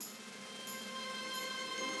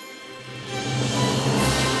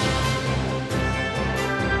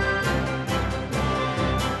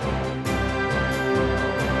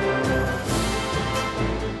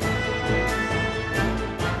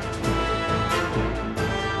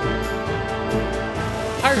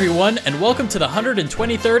Hi everyone, and welcome to the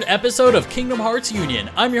 123rd episode of Kingdom Hearts Union.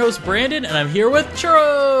 I'm your host Brandon, and I'm here with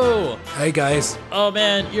Churro! Hey guys. Oh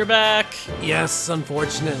man, you're back. Yes,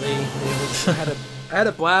 unfortunately. I had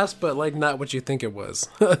a blast, but like not what you think it was.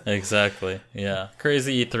 Exactly, yeah.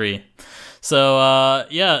 Crazy E3. So,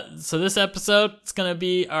 so this episode, it's going to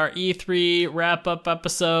be our E3 wrap-up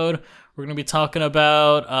episode. We're going to be talking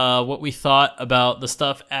about what we thought about the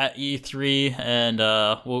stuff at E3, and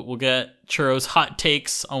we'll get Churro's hot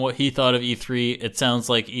takes on what he thought of E3. It sounds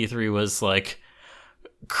like E3 was, like,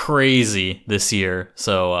 crazy this year,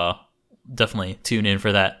 so definitely tune in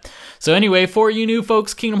for that. So anyway, for you new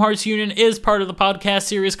folks, Kingdom Hearts Union is part of the podcast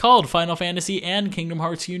series called Final Fantasy and Kingdom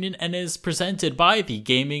Hearts Union and is presented by the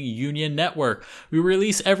Gaming Union Network. We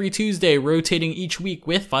release every Tuesday, rotating each week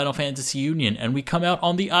with Final Fantasy Union, and we come out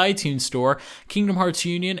on the iTunes Store, Kingdom Hearts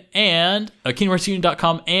Union, and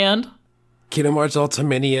KingdomHeartsUnion.com, and Kingdom Hearts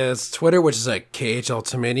Ultimania's Twitter, which is at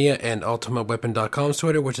KHUltimania, and UltimateWeapon.com's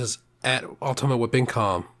Twitter, which is at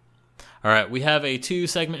UltimateWeapon.com. All right, we have a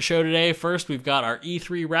 2-segment show today. First, we've got our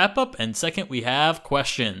E3 wrap-up, and second, we have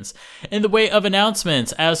questions. In the way of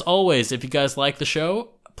announcements, as always, if you guys like the show,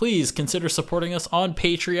 please consider supporting us on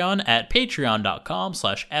Patreon at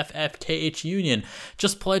patreon.com/FFKHUnion.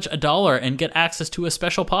 Just pledge $1 and get access to a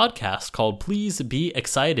special podcast called Please Be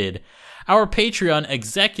Excited. Our Patreon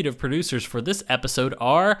executive producers for this episode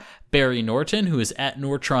are Barry Norton, who is at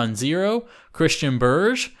Nortron0, Christian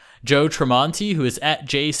Burge, Joe Tremonti, who is at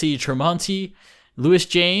JC Tremonti, Louis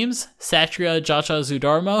James, Satria Jacha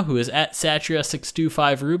Zudarma, who is at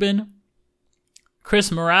Satria625 Rubin,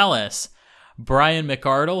 Chris Morales, Brian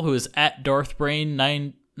McArdle, who is at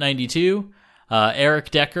DarthBrain992,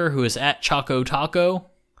 Eric Decker, who is at Choco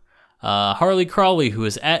Taco, Harley Crawley, who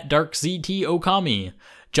is at DarkZT Okami,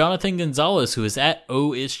 Jonathan Gonzalez, who is at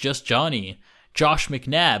Oh It's Just Johnny, Josh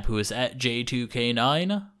McNabb, who is at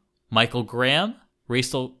J2K9, Michael Graham,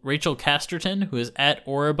 Rachel Casterton, who is at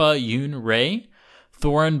Oriba Yoon Ray,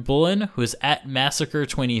 Thorin Bullen, who is at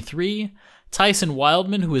Massacre23, Tyson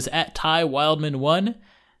Wildman, who is at Ty Wildman1,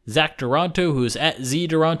 Zach Duranto, who is at Z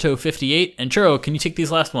Duranto58, and Churro, can you take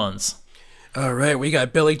these last ones? All right, we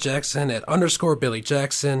got Billy Jackson at _Billy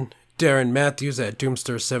Jackson, Darren Matthews at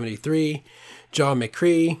Doomster73, John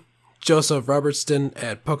McCree, Joseph Robertson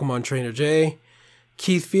at Pokemon Trainer J,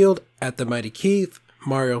 Keith Field at The Mighty Keith,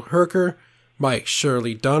 Mario Herker, Mike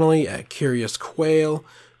Shirley Donnelly at Curious Quail,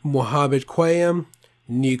 Mohammed Quayam,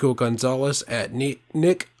 Nico Gonzalez at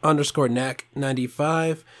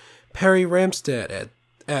Nick_Knack95, Perry Ramstead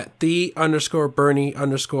at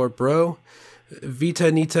the_Bernie_bro,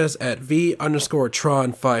 Vita Nitas at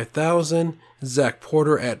V_Tron5000, Zach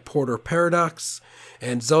Porter at Porter Paradox,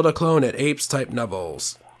 and Zelda Clone at Apes Type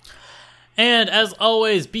Novels. And as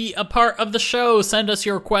always, be a part of the show. Send us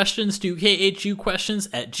your questions to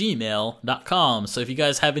khuquestions@gmail.com. So if you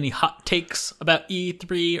guys have any hot takes about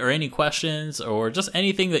E3 or any questions or just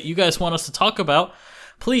anything that you guys want us to talk about,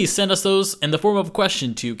 please send us those in the form of a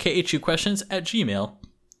question to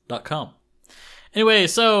khuquestions@gmail.com. Anyway,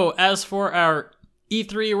 so as for our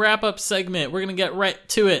E3 wrap-up segment, we're going to get right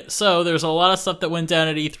to it. So there's a lot of stuff that went down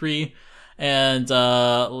at E3, and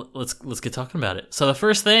let's get talking about it. So the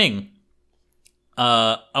first thing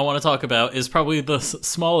I want to talk about is probably the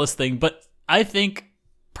smallest thing, but I think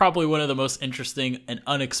probably one of the most interesting and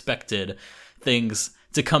unexpected things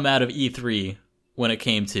to come out of E3 when it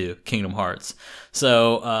came to Kingdom Hearts.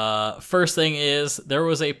 So first thing is there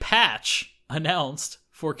was a patch announced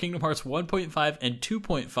for Kingdom Hearts 1.5 and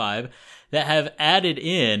 2.5 that have added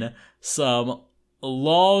in some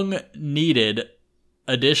long-needed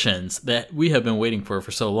additions that we have been waiting for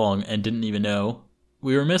so long and didn't even know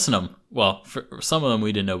we were missing them. Well, for some of them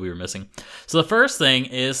we didn't know we were missing. So the first thing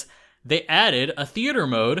is they added a theater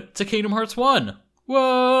mode to Kingdom Hearts 1.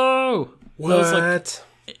 Whoa! What? That was like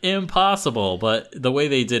impossible, but the way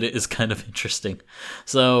they did it is kind of interesting.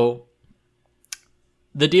 So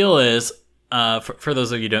the deal is, for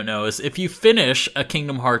those of you who don't know, is if you finish a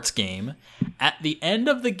Kingdom Hearts game, at the end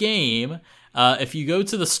of the game, if you go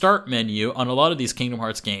to the start menu on a lot of these Kingdom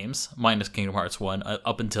Hearts games, minus Kingdom Hearts 1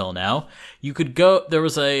 up until now, you could go, there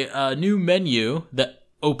was a new menu that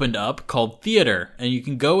opened up called Theater, and you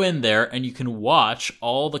can go in there and you can watch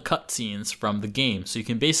all the cutscenes from the game. So you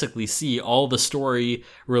can basically see all the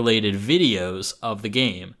story-related videos of the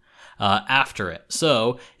game after it.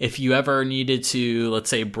 So if you ever needed to, let's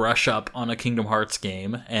say, brush up on a Kingdom Hearts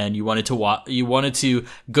game and you wanted to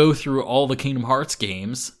go through all the Kingdom Hearts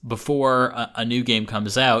games before a new game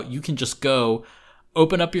comes out, you can just go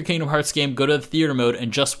open up your Kingdom Hearts game, go to the theater mode,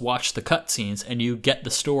 and just watch the cutscenes, and you get the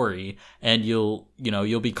story, and you'll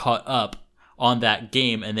be caught up on that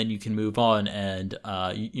game, and then you can move on, and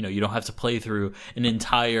you don't have to play through an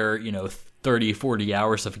entire 30, 40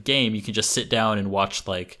 hours of a game. You can just sit down and watch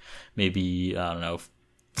like maybe, I don't know,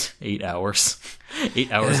 8 hours.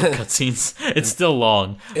 8 hours of cutscenes. It's still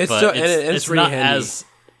long. It's really not handy.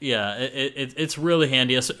 It's really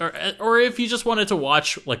handy. Or if you just wanted to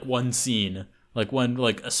watch like one scene, like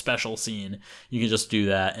a special scene, you can just do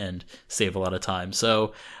that and save a lot of time.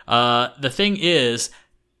 So the thing is,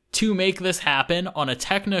 to make this happen on a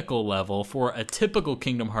technical level for a typical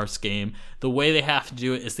Kingdom Hearts game, the way they have to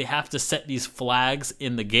do it is they have to set these flags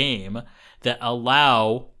in the game that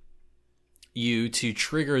allow you to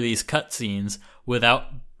trigger these cutscenes without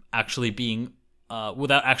actually playing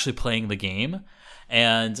the game.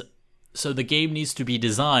 And so the game needs to be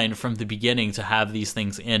designed from the beginning to have these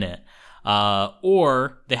things in it.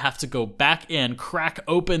 Or they have to go back in, crack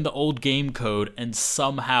open the old game code, and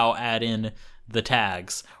somehow add in the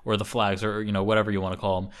tags or the flags, or whatever you want to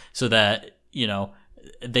call them, so that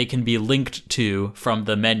they can be linked to from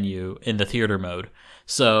the menu in the theater mode.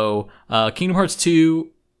 So Kingdom Hearts 2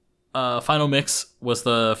 Final Mix was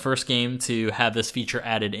the first game to have this feature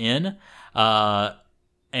added in,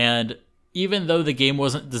 and even though the game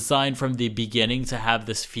wasn't designed from the beginning to have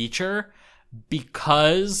this feature,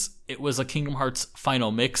 because it was a Kingdom Hearts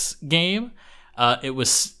Final Mix game, it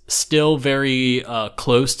was still very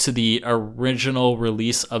close to the original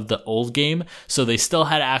release of the old game, so they still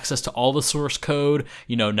had access to all the source code.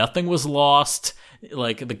 Nothing was lost.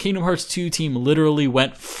 Like, the Kingdom Hearts 2 team literally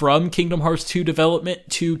went from Kingdom Hearts 2 development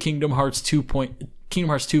to Kingdom Hearts 2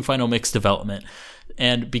 Final Mix development.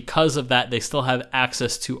 And because of that, they still have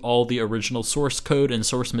access to all the original source code and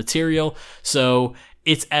source material. So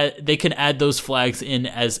they can add those flags in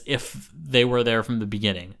as if they were there from the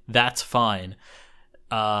beginning. That's fine.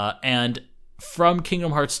 And from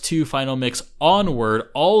Kingdom Hearts 2 Final Mix onward,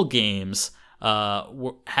 all games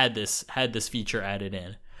had this feature added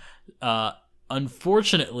in.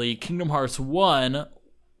 Unfortunately, Kingdom Hearts 1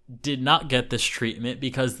 did not get this treatment,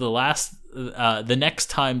 because the next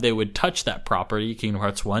time they would touch that property, Kingdom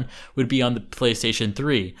Hearts 1, would be on the PlayStation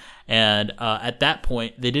 3. And at that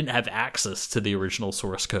point, they didn't have access to the original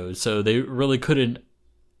source code, so they really couldn't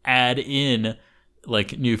add in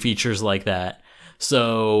like new features like that.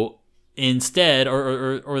 So instead,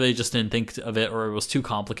 or they just didn't think of it, or it was too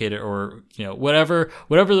complicated, or whatever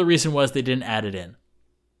the reason was, they didn't add it in.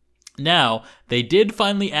 Now, they did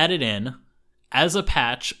finally add it in as a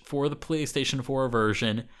patch for the PlayStation 4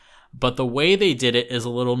 version, but the way they did it is a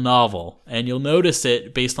little novel, and you'll notice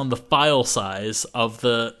it based on the file size of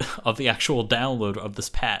the actual download of this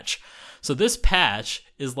patch. So this patch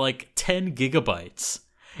is like 10 gigabytes,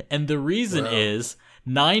 and the reason is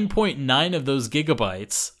 9.9 of those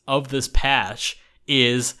gigabytes of this patch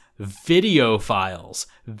is video files,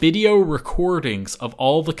 video recordings of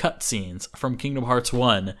all the cutscenes from Kingdom Hearts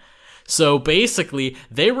 1. So basically,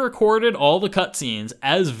 they recorded all the cutscenes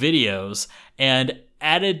as videos and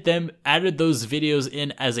added those videos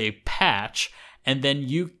in as a patch, and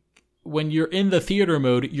then when you're in the theater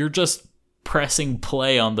mode, you're just pressing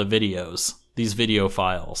play on the videos, these video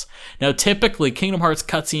files. Now, typically, Kingdom Hearts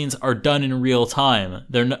cutscenes are done in real time.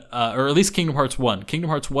 They're or at least Kingdom Hearts 1. Kingdom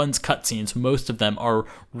Hearts 1's cutscenes, most of them are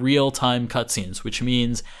real-time cutscenes, which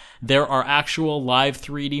means there are actual live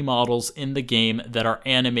 3D models in the game that are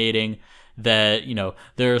animating, that,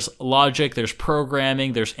 there's logic, there's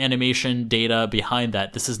programming, there's animation data behind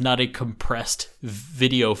that. This is not a compressed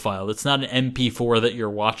video file. It's not an MP4 that you're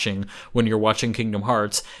watching when you're watching Kingdom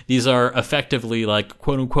Hearts. These are effectively like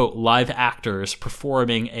quote-unquote live actors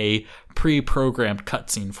performing a pre-programmed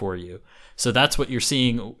cutscene for you. So that's what you're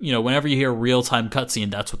seeing, whenever you hear real-time cutscene,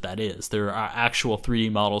 that's what that is. There are actual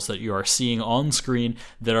 3D models that you are seeing on screen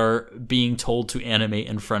that are being told to animate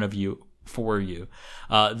in front of you for you.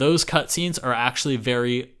 Those cutscenes are actually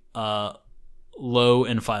very low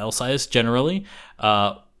in file size generally,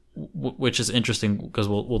 which is interesting, because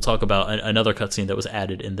we'll talk about another cutscene that was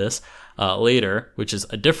added in this later, which is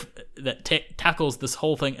tackles this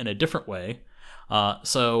whole thing in a different way.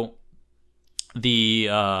 So the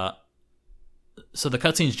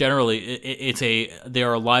cutscenes generally, they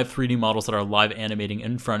are live 3D models that are live animating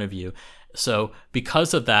in front of you. So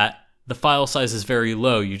because of that, the file size is very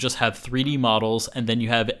low. You just have 3D models, and then you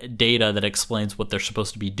have data that explains what they're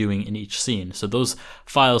supposed to be doing in each scene. So those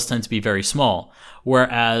files tend to be very small.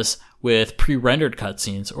 Whereas with pre-rendered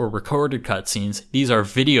cutscenes or recorded cutscenes, these are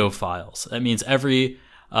video files. That means every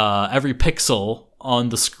pixel on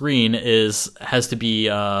the screen has to be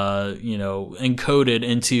encoded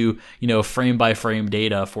into frame by frame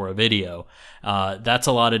data for a video. That's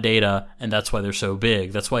a lot of data, and that's why they're so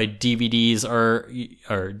big. That's why DVDs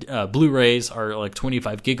or Blu-rays are like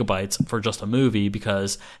 25 gigabytes for just a movie,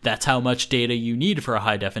 because that's how much data you need for a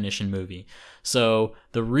high definition movie. So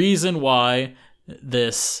the reason why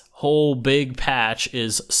this whole big patch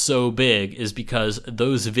is so big is because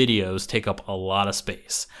those videos take up a lot of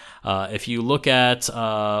space. If you look at,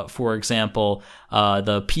 for example,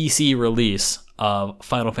 the PC release of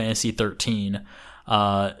Final Fantasy 13,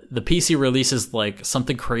 the PC release is like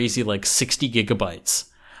something crazy like 60 gigabytes.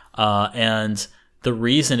 And the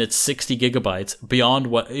reason it's 60 gigabytes beyond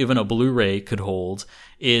what even a Blu-ray could hold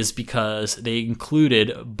is because they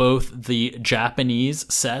included both the Japanese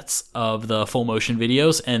sets of the full motion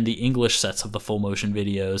videos and the English sets of the full motion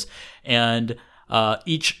videos. And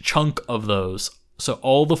each chunk of those, so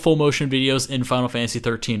all the full motion videos in Final Fantasy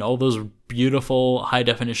 13, all those beautiful high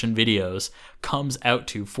definition videos comes out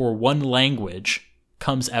to, for one language,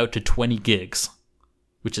 comes out to 20 gigs,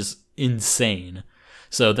 which is insane.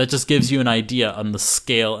 So that just gives you an idea on the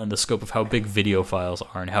scale and the scope of how big video files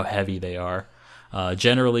are and how heavy they are.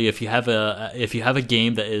 Generally, if you have a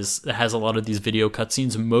game that has a lot of these video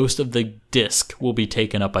cutscenes, most of the disk will be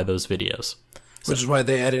taken up by those videos. Which is why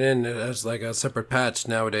they added in as like a separate patch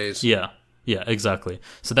nowadays. Yeah, exactly.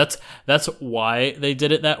 So that's why they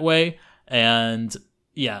did it that way. And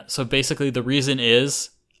yeah, so basically the reason is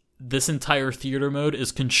this entire theater mode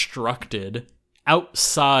is constructed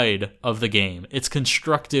outside of the game. It's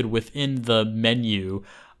constructed within the menu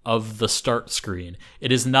of the start screen.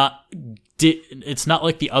 It's not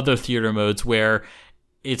like the other theater modes where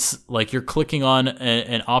it's like you're clicking on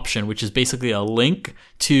an option, which is basically a link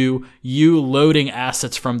to you loading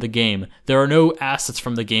assets from the game. There are no assets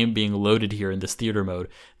from the game being loaded here in this theater mode.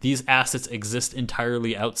 These assets exist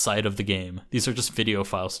entirely outside of the game. These are just video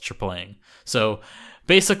files that you're playing. So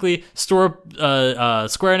basically, Square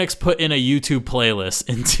Enix put in a YouTube playlist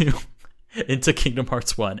into Kingdom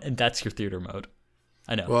Hearts 1, and that's your theater mode.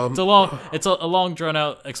 I know. Well, it's a long drawn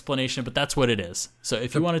out explanation, but that's what it is. So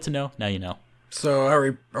if you wanted to know, now you know. So are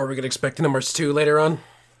we going to expect Kingdom Hearts 2 later on?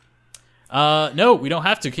 No, we don't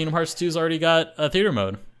have to. Kingdom Hearts 2's already got a theater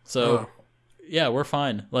mode. So yeah, we're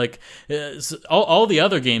fine. Like all the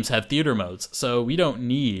other games have theater modes, so we don't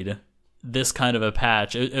need this kind of a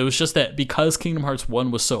patch. It was just that because Kingdom Hearts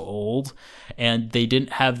 1 was so old and they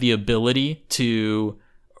didn't have the ability to,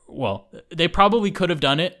 well, they probably could have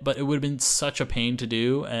done it, but it would have been such a pain to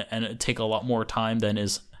do and it'd take a lot more time than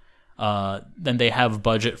they have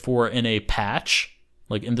budget for in a patch.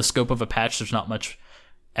 Like in the scope of a patch, there's not much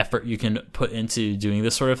effort you can put into doing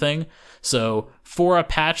this sort of thing. So for a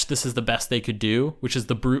patch, this is the best they could do, which is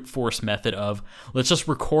the brute force method of let's just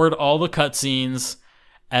record all the cutscenes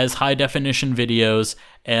as high definition videos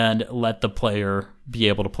and let the player be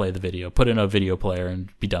able to play the video, put in a video player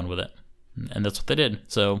and be done with it. And that's what they did.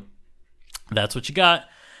 So that's what you got.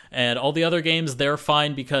 And all the other games, they're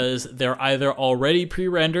fine because they're either already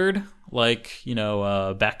pre-rendered, like,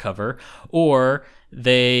 back cover, or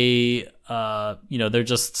they, they're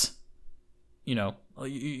just,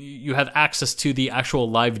 you have access to the actual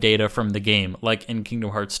live data from the game, like in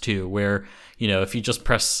Kingdom Hearts 2, where, if you just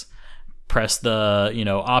press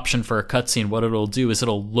the option for a cutscene, what it'll do is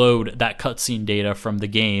it'll load that cutscene data from the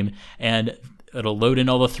game, and it'll load in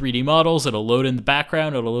all the 3D models, it'll load in the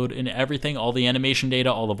background, it'll load in everything, all the animation data,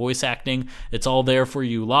 all the voice acting. It's all there for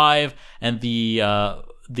you live, and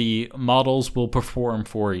the models will perform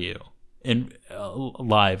for you in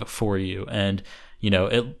live for you, and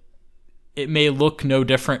it may look no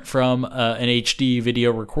different from an HD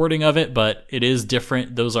video recording of it, but it is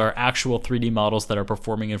different. Those are actual 3D models that are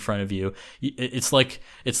performing in front of you. It's like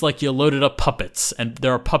you loaded up puppets, and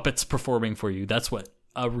there are puppets performing for you. That's what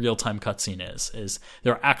a real-time cutscene is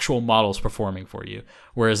there are actual models performing for you.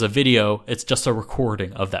 Whereas a video, it's just a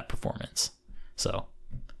recording of that performance. So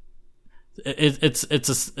it's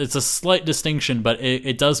a slight distinction, but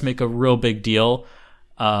it does make a real big deal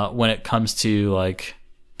when it comes to like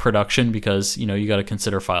production, because you got to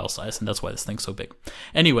consider file size, and that's why this thing's so big.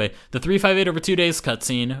 Anyway, the 358 over 2 days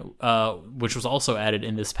cutscene, which was also added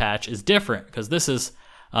in this patch, is different because this is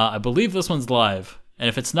I believe this one's live, and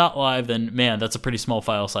if it's not live, then man, that's a pretty small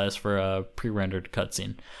file size for a pre-rendered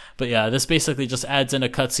cutscene. But yeah, this basically just adds in a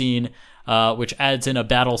cutscene, which adds in a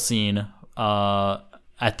battle scene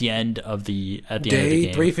at the end of the end of the game.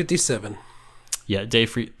 Day 357. Yeah, day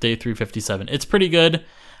 357. It's pretty good.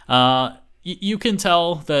 You can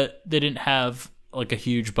tell that they didn't have like a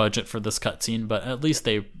huge budget for this cutscene, but at least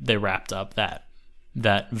they wrapped up that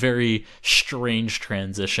that very strange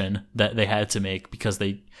transition that they had to make because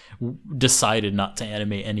they decided not to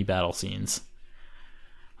animate any battle scenes.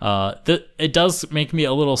 It does make me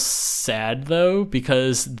a little sad though,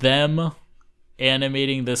 because them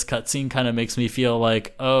animating this cutscene kind of makes me feel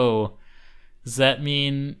like, oh, does that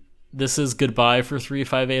mean this is goodbye for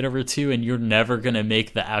 358/2 and you're never gonna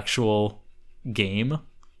make the actual game?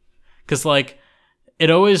 Because like, it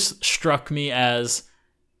always struck me as,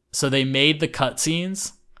 so they made the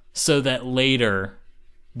cutscenes so that later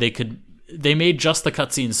they made just the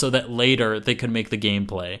cutscenes so that later they could make the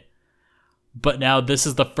gameplay. But now this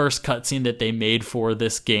is the first cutscene that they made for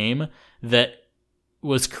this game that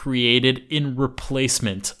was created in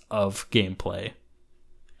replacement of gameplay.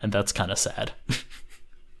 And that's kind of sad.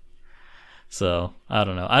 So, I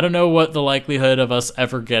don't know. I don't know what the likelihood of us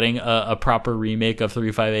ever getting a proper remake of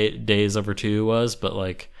 358 Days Over 2 was, but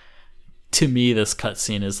like, to me, this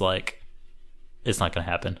cutscene is like, it's not going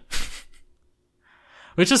to happen.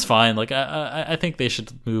 Which is fine. Like, I think they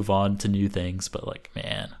should move on to new things, but like,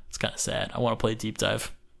 man, it's kind of sad. I want to play Deep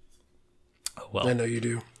Dive. Oh, well. I know you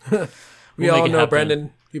do. We all know,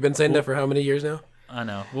 Brandon. You've been saying that for how many years now? I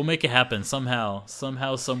know. We'll make it happen somehow,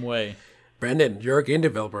 some way. Brandon, you're a game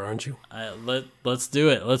developer, aren't you? Let's do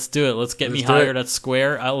it. Let's get me hired at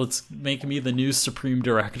Square. Let's make me the new Supreme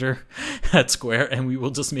Director at Square, and we will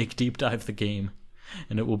just make Deep Dive the game.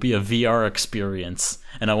 And it will be a VR experience.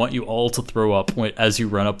 And I want you all to throw up as you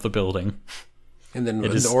run up the building. And then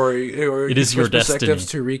it is your your destiny.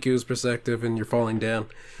 To Riku's perspective, and you're falling down.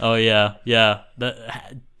 Oh yeah.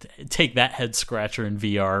 Take that head scratcher in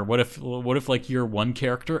VR. What if like you're one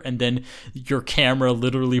character and then your camera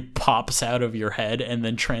literally pops out of your head and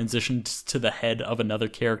then transitions to the head of another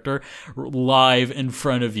character live in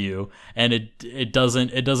front of you, and it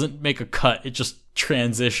doesn't make a cut. It just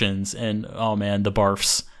transitions, and oh man, the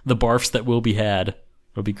barfs that will be had.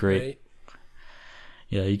 It'll be great. Right.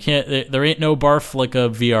 Yeah, you can't. There ain't no barf like a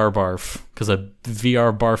VR barf, because a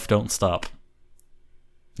VR barf don't stop.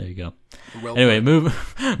 There you go. Well anyway, moving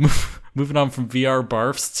on from VR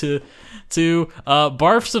barfs to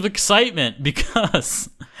barfs of excitement, because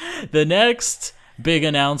the next big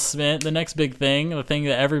announcement, the next big thing, the thing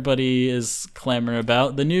that everybody is clamoring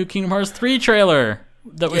about, the new Kingdom Hearts 3 trailer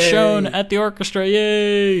that was shown at the orchestra.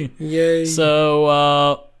 Yay!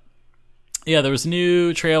 So, yeah, there was a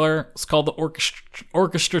new trailer. It's called the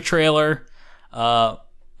orchestra trailer. So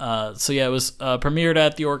yeah, it was premiered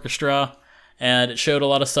at the orchestra, and it showed a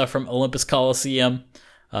lot of stuff from Olympus Coliseum.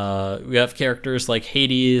 We have characters like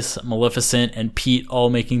Hades, Maleficent, and Pete all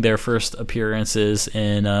making their first appearances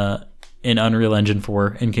in Unreal Engine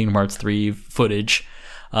 4 in Kingdom Hearts 3 footage.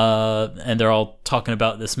 And they're all talking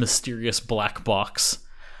about this mysterious black box.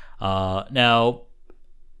 Now,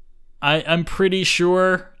 I'm pretty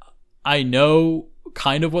sure I know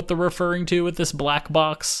kind of what they're referring to with this black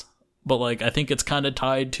box, but like, I think it's kind of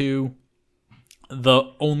tied to the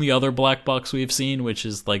only other black box we've seen, which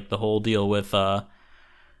is like the whole deal with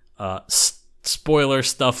spoiler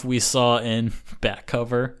stuff we saw in back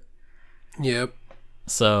cover. Yep.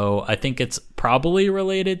 So I think it's probably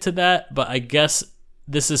related to that, but I guess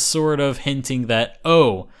this is sort of hinting that,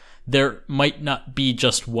 oh, there might not be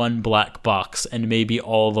just one black box, and maybe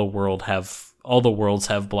all the worlds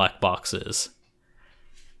have black boxes.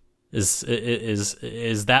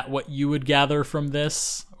 Is that what you would gather from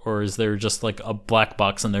this, or is there just like a black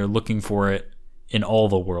box and they're looking for it in all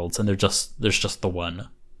the worlds, and there's just the one?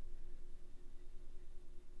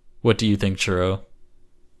 What do you think, Churro?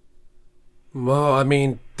 Well, I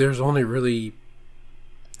mean, there's only really...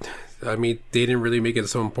 I mean, they didn't really make it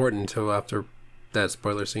so important until after that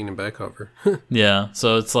spoiler scene in back cover. Yeah,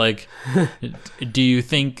 so it's like, do you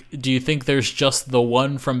think there's just the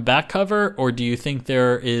one from back cover, or do you think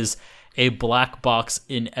there is a black box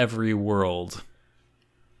in every world?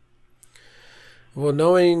 Well,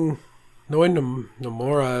 knowing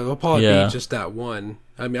Nomura, it'll probably be just that one.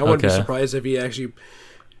 I mean, I wouldn't be surprised if he actually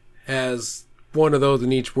has one of those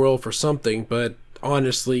in each world for something, but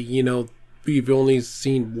honestly, you know, we've only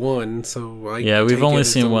seen one, so we've only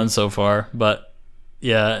seen one so far, but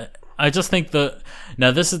yeah, I just think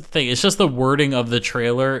now this is the thing, it's just the wording of the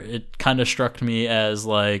trailer. It kind of struck me as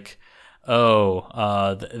like,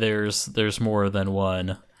 there's more than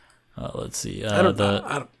one. Let's see. I don't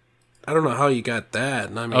know how you got that.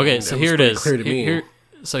 I mean, okay, so here it is. Clear to me.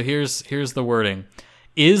 So here's the wording.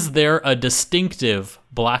 Is there a distinctive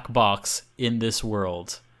black box in this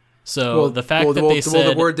world? So the fact that they said...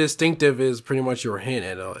 Well, the word distinctive is pretty much your hint.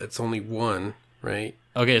 It's only one, right?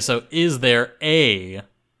 Okay, so is there a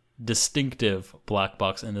distinctive black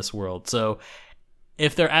box in this world? So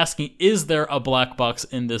if they're asking, is there a black box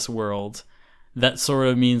in this world, that sort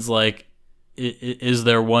of means like, is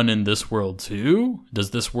there one in this world too?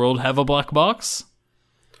 Does this world have a black box?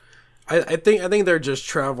 I think they're just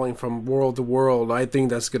traveling from world to world. I think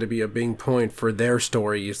that's going to be a big point for their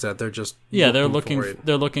story, is that they're just they're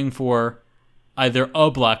looking for either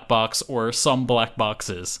a black box or some black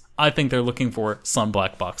boxes. I think they're looking for some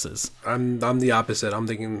black boxes. I'm the opposite. I'm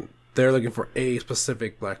thinking they're looking for a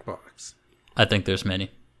specific black box. I think there's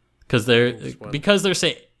many, because they're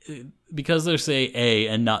say a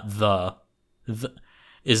and not the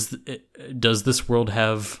does this world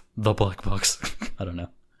have the black box? I don't know.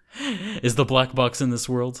 Is the black box in this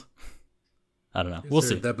world? I don't know. We'll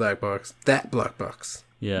see. That black box.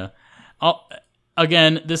 Yeah.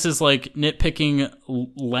 Again, this is like nitpicking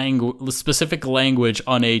specific language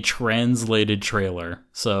on a translated trailer.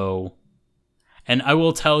 So, and I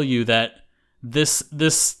will tell you that this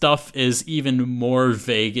stuff is even more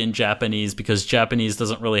vague in Japanese, because Japanese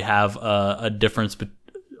doesn't really have a difference. But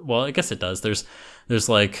well, I guess it does. There's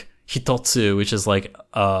like hitotsu, which is like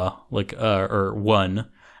or one.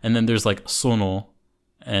 And then there's like sono,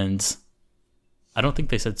 and I don't think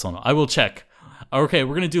they said sono. I will check. Okay,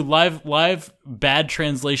 we're gonna do live bad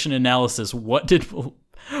translation analysis. What did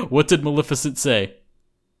Maleficent say?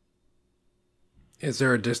 Is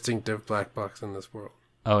there a distinctive black box in this world?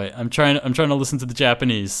 Oh wait, I'm trying to listen to the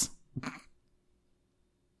Japanese.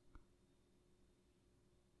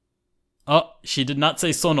 Oh, she did not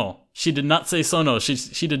say sono. She did not say sono.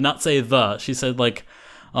 She did not say the. She said like,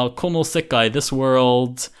 kono sekai, this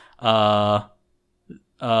world,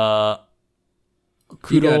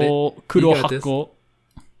 kuro hako.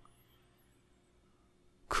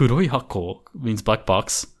 Kuroi hako means black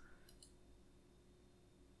box.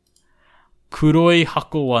 Kuroi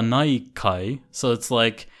hako wa nai kai? So it's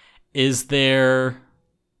like, is there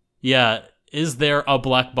a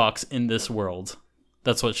black box in this world?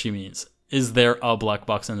 That's what she means. Is there a black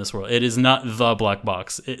box in this world? It is not the black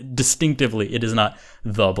box. Distinctively, it is not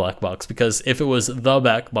the black box. Because if it was the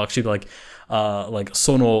black box, she'd be like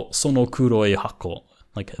sono kuroi hako,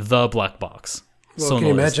 like the black box. Well, sono, can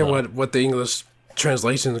you imagine what the English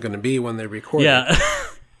translation is going to be when they record? Yeah,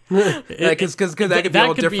 because that could be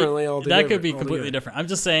all differently. That could be completely different. I'm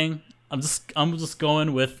just saying. I'm just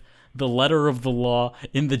going with the letter of the law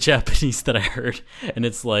in the Japanese that I heard, and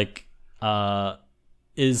it's like,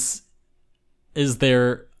 is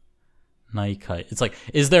there naikai? It's like,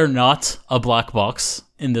 is there not a black box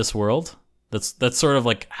in this world? That's sort of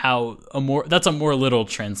like that's a more literal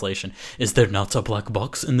translation. Is there not a black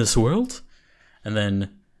box in this world? And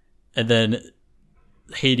then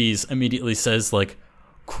Hades immediately says like,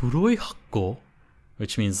 kuroi hako,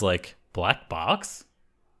 which means like black box.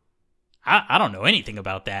 I don't know anything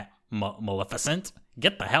about that, Maleficent.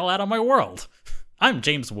 Get the hell out of my world. I'm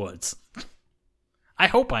James Woods. I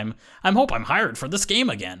hope I'm hired for this game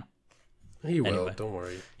again. He will, anyway, don't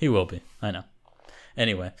worry. He will be. I know.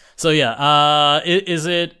 Anyway, so yeah, is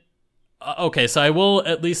it okay? So I will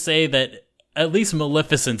at least say that at least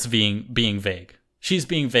Maleficent's being vague. She's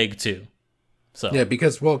being vague too. So yeah,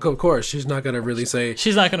 because of course she's not gonna really say.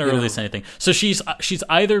 She's not gonna release anything. So she's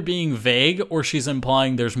either being vague or she's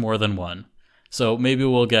implying there's more than one. So maybe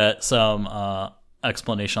we'll get some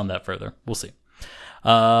explanation on that further. We'll see.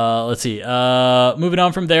 Let's see. Moving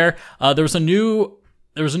on from there, there was a new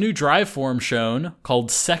drive form shown called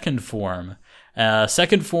Second Form.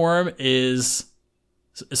 Second Form is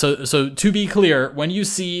so to be clear, when you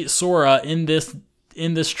see Sora in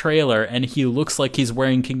this trailer and he looks like he's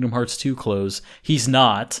wearing Kingdom Hearts 2 clothes, he's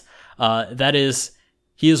not. That is,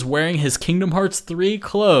 he is wearing his Kingdom Hearts 3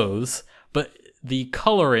 clothes, but the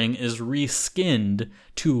coloring is reskinned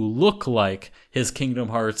to look like his Kingdom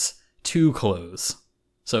Hearts 2 clothes.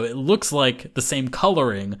 So it looks like the same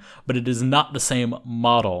coloring, but it is not the same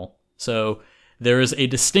model. So there is a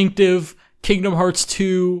distinctive Kingdom Hearts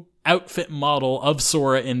 2 outfit model of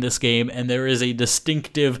Sora in this game, and there is a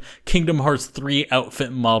distinctive Kingdom Hearts 3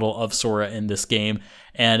 outfit model of Sora in this game,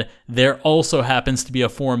 and there also happens to be a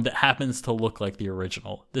form that happens to look like the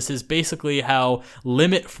original. This is basically how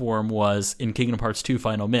Limit Form was in Kingdom Hearts 2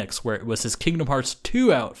 Final Mix, where it was his Kingdom Hearts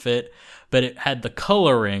 2 outfit, but it had the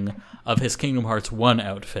coloring of his Kingdom Hearts 1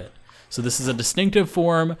 outfit. So this is a distinctive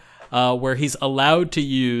form where he's allowed to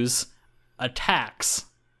use attacks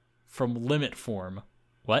from Limit Form.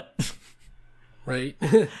 What? Right.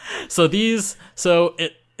 It's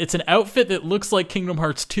an outfit that looks like Kingdom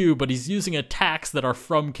Hearts 2, but he's using attacks that are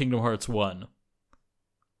from Kingdom Hearts 1.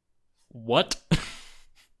 What?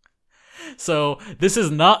 So this is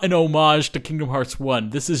not an homage to Kingdom Hearts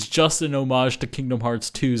 1. This is just an homage to Kingdom Hearts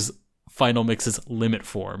 2's Final Mix's Limit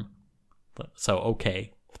Form. So,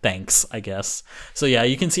 okay. thanks, I guess. So yeah,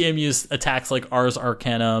 you can see him use attacks like Ars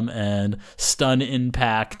Arcanum and Stun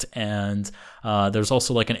Impact, and there's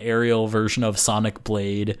also like an aerial version of Sonic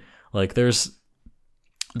Blade. Like there's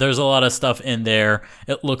a lot of stuff in there.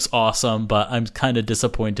 It looks awesome, but I'm kind of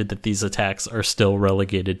disappointed that these attacks are still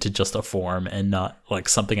relegated to just a form and not like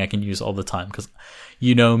something I can use all the time, because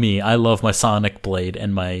you know me, I love my Sonic Blade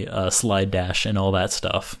and my slide dash and all that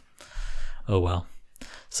stuff. Oh well.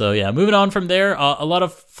 So yeah, moving on from there, a lot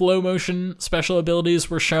of flow motion special abilities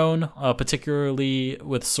were shown, particularly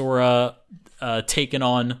with Sora taking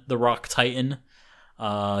on the Rock Titan.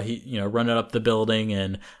 He, running up the building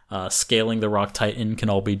and scaling the Rock Titan can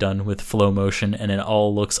all be done with flow motion, and it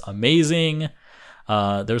all looks amazing.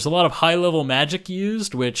 There's a lot of high-level magic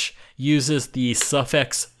used, which uses the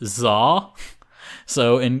suffix za.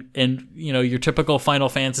 So in your typical Final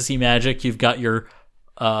Fantasy magic, you've got your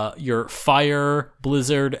fire,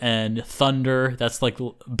 blizzard, and thunder. That's like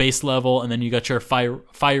base level, and then you got your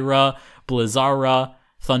Fyra, Blizzara,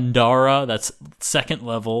 Thundara. That's second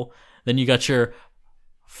level. Then you got your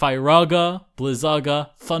Fyraga,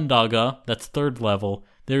 Blizzaga, Thundaga, that's third level.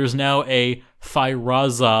 There's now a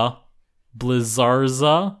Fyraza,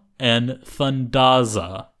 Blizzarza, and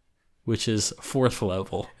Thundaza, which is fourth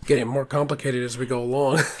level. Getting more complicated as we go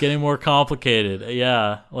along. Getting more complicated,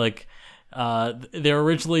 yeah. Like, they're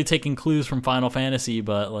originally taking clues from Final Fantasy,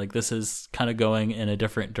 but like this is kind of going in a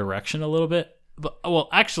different direction a little bit. But well,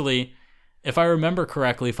 actually, if I remember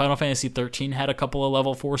correctly, Final Fantasy 13 had a couple of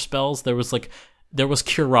level 4 spells. There was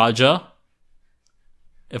Kiraja.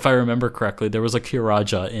 If I remember correctly, there was a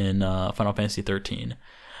Kiraja in Final Fantasy 13.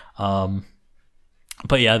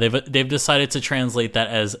 But yeah, they've decided to translate that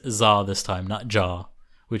as Za this time, not Ja,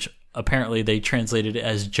 which apparently they translated it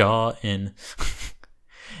as Ja in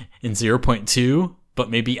 0.2, but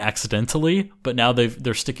maybe accidentally. But now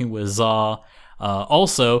they're sticking with Za.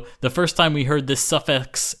 Also, the first time we heard this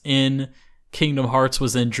suffix in Kingdom Hearts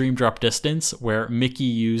was in Dream Drop Distance, where Mickey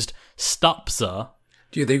used Stopza.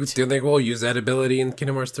 Do you think we'll use that ability in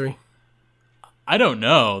Kingdom Hearts 3? I don't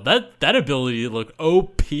know. That ability looked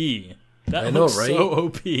OP. I know, right? So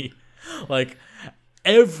OP. Like,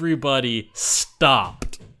 everybody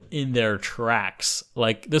stopped in their tracks.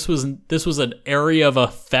 Like, this was an area of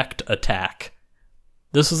effect attack.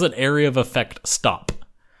 This was an area of effect stop.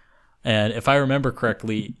 And if I remember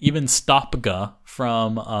correctly, even Stopga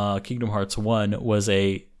from Kingdom Hearts 1 was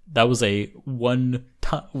a one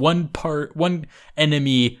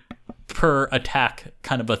enemy per attack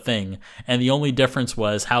kind of a thing, and the only difference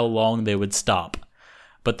was how long they would stop.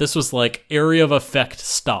 But this was like area of effect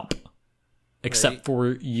stop, except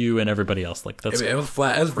for you and everybody else. Like that's it was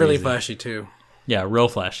it was really flashy too. Yeah, real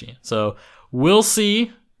flashy. So we'll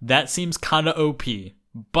see. That seems kind of OP,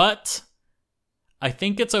 but I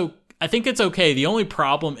think it's okay. The only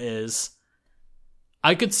problem is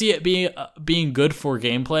I could see it being good for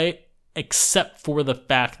gameplay, except for the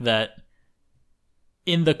fact that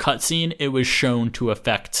in the cutscene it was shown to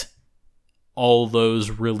affect all those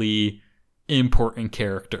really important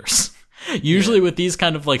characters. Usually with these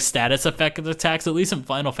kind of like status effect attacks, at least in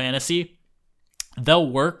Final Fantasy, they'll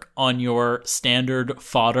work on your standard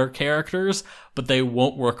fodder characters, but they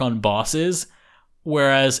won't work on bosses.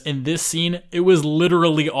 Whereas in this scene, it was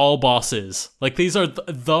literally all bosses. Like, these are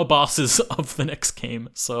the bosses of the next game.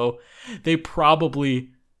 So they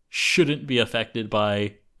probably shouldn't be affected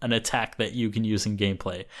by an attack that you can use in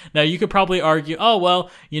gameplay. Now, you could probably argue, oh,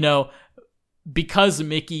 well, because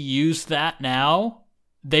Mickey used that now,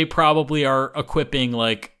 they probably are equipping,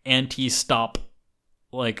 like, anti-stop,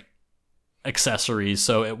 like, accessories,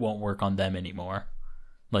 so it won't work on them anymore.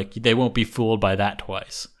 Like, they won't be fooled by that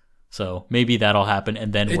twice. So maybe that'll happen,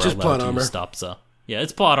 and then we're allowed to use Stopza. Yeah,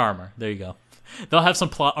 it's plot armor. There you go. They'll have some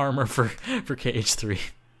plot armor for KH3.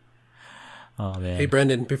 Oh, man. Hey,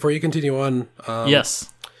 Brendan, before you continue on.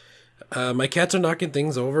 Yes. My cats are knocking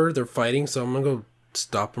things over. They're fighting, so I'm going to go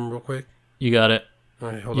stop them real quick. You got it. All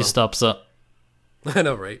right, hold on. You Stopza. I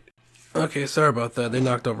know, right? Okay, sorry about that. They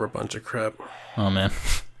knocked over a bunch of crap. Oh, man.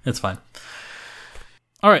 It's fine.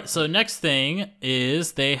 All right, so next thing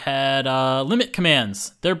is they had limit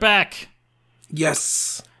commands. They're back.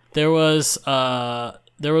 Yes. There was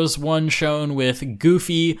one shown with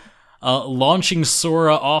Goofy launching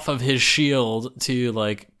Sora off of his shield to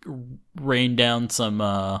like rain down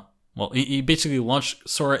some. He basically launched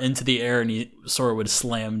Sora into the air, and Sora would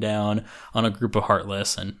slam down on a group of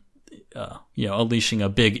Heartless, and unleashing a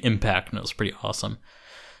big impact, and it was pretty awesome.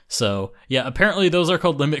 So, yeah, apparently those are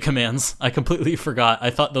called limit commands. I completely forgot. I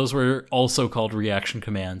thought those were also called reaction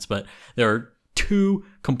commands, but there are two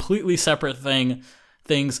completely separate things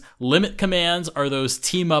things. Limit commands are those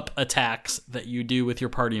team up attacks that you do with your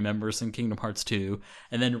party members in Kingdom Hearts 2.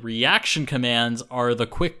 And then reaction commands are the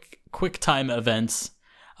quick time events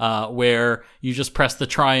where you just press the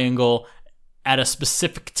triangle at a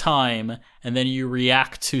specific time and then you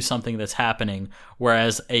react to something that's happening.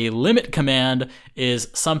 Whereas a limit command is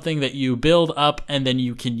something that you build up and then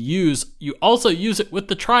you also use it with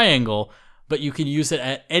the triangle, but you can use it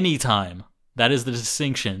at any time. That is the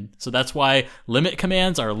distinction. So that's why limit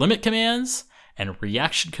commands are limit commands and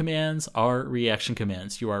reaction commands are reaction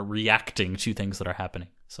commands. You are reacting to things that are happening.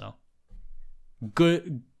 So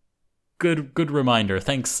good reminder.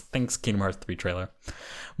 Thanks Kingdom Hearts 3 trailer.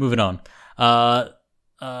 Moving on.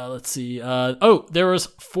 Let's see. There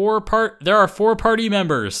are 4 party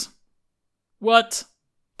members. What?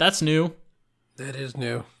 That's new. That is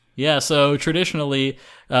new. Yeah, so traditionally,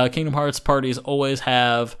 Kingdom Hearts parties always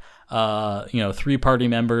have 3 party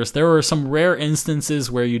members. There were some rare instances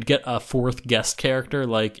where you'd get a 4th guest character,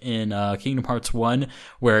 like in Kingdom Hearts 1,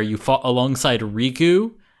 where you fought alongside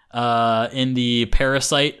Riku in the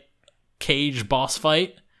Parasite cage boss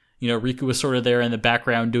fight. Riku was sort of there in the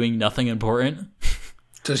background doing nothing important.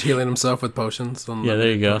 Just healing himself with potions. Yeah,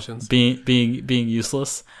 there you go. Potions. Being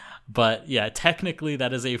useless. But yeah, technically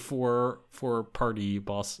that is a 4 party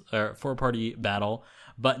boss or 4 party battle.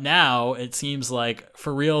 But now it seems like,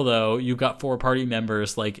 for real though, you've got 4 party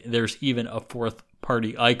members. Like there's even a 4th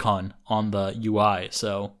party icon on the UI.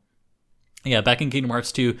 So yeah, back in Kingdom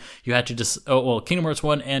Hearts 2, you had to Kingdom Hearts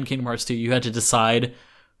 1 and Kingdom Hearts 2, you had to decide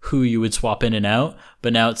who you would swap in and out.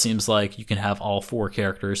 But now it seems like you can have all 4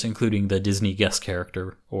 characters, including the Disney guest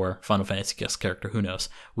character or Final Fantasy guest character, who knows,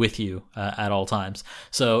 with you at all times.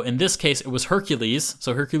 So in this case, it was Hercules.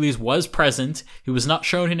 So Hercules was present. He was not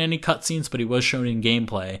shown in any cutscenes, but he was shown in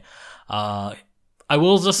gameplay. I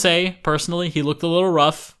will just say, personally, he looked a little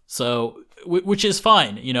rough. So, which is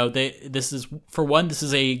fine. This is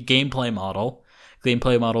a gameplay model.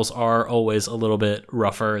 Gameplay models are always a little bit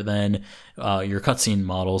rougher than your cutscene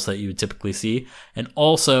models that you would typically see. And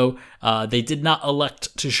also, they did not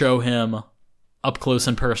elect to show him up close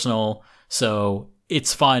and personal, so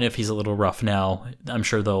it's fine if he's a little rough now. I'm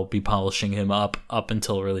sure they'll be polishing him up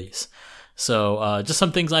until release. So just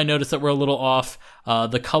some things I noticed that were a little off.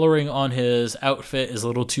 The coloring on his outfit is a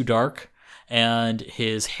little too dark, and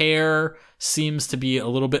his hair seems to be a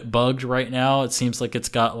little bit bugged right now. It seems like it's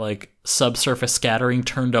got like subsurface scattering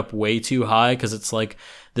turned up way too high because it's like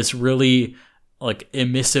this really like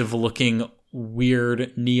emissive looking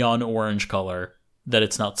weird neon orange color that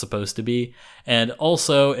it's not supposed to be. And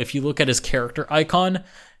also, if you look at his character icon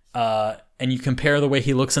and you compare the way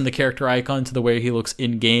he looks in the character icon to the way he looks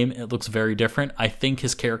in game, it looks very different. I think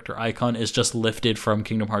his character icon is just lifted from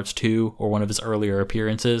Kingdom Hearts 2 or one of his earlier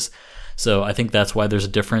appearances. So I think that's why there's a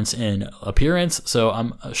difference in appearance. So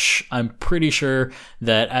I'm pretty sure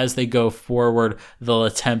that as they go forward, they'll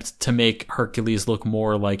attempt to make Hercules look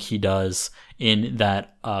more like he does in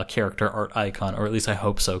that character art icon, or at least I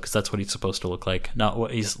hope so, because that's what he's supposed to look like, not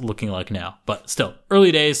what he's looking like now. But still,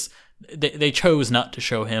 early days, they chose not to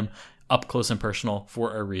show him up close and personal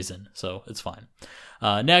for a reason, so it's fine.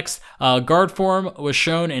 Next, guard form was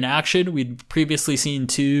shown in action. We'd previously seen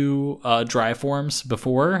 2 dry forms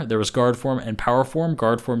before. There was guard form and power form.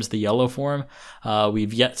 Guard form's the yellow form.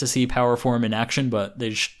 We've yet to see power form in action, but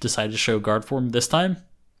they decided to show guard form this time.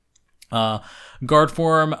 Guard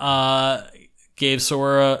form gave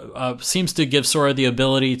Sora seems to give Sora the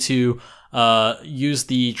ability to use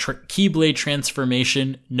the Keyblade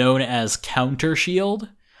transformation known as Counter Shield.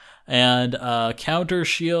 And Counter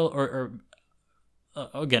Shield, or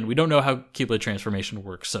again, we don't know how Keyblade transformation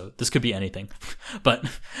works, so this could be anything. But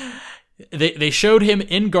they showed him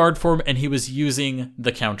in guard form, and he was using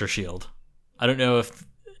the Counter Shield. I don't know if...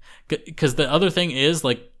 Because the other thing is,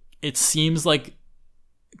 like, it seems like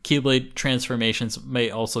Keyblade transformations may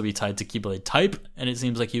also be tied to Keyblade type, and it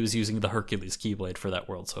seems like he was using the Hercules Keyblade for that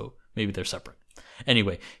world, so maybe they're separate.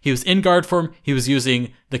 Anyway, he was in guard form, he was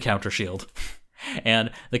using the Counter Shield. And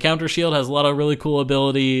the Counter Shield has a lot of really cool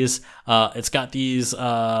abilities. It's got these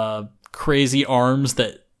crazy arms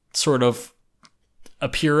that sort of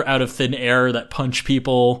appear out of thin air that punch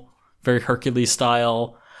people, very Hercules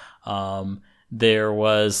style. There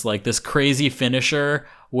was like this crazy finisher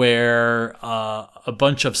where a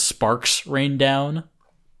bunch of sparks rained down,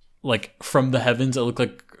 like from the heavens. It looked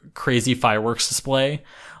like crazy fireworks display.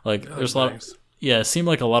 Like there's a lot of, it seemed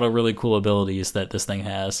like a lot of really cool abilities that this thing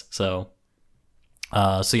has. So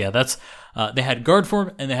yeah, that's they had guard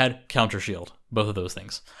form and they had Counter Shield, both of those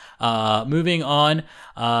things. Moving on,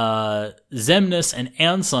 Xemnas and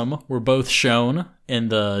Ansem were both shown in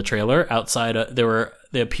the trailer. Outside,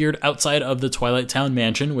 they appeared outside of the Twilight Town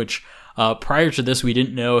mansion, which prior to this we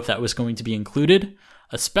didn't know if that was going to be included,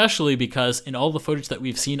 especially because in all the footage that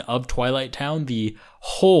we've seen of Twilight Town, the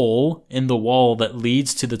hole in the wall that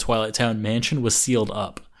leads to the Twilight Town mansion was sealed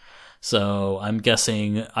up. So I'm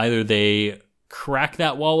guessing either they crack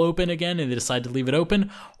that wall open again and they decide to leave it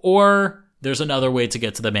open, or there's another way to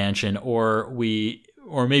get to the mansion, or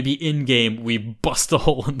maybe in game we bust a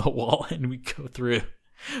hole in the wall and we go through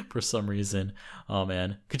for some reason. Oh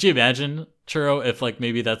man, could you imagine, Churro, if like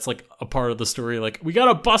maybe that's like a part of the story, like we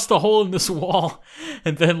gotta bust a hole in this wall,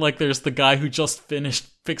 and then like there's the guy who just finished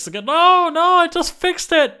fixing it. No, I just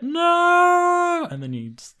fixed it. No, and then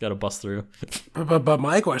you just gotta bust through. But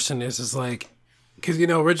my question is like, because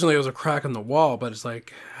originally it was a crack in the wall, but it's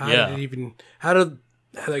like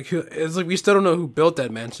it's like we still don't know who built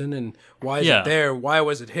that mansion and why is it there? Why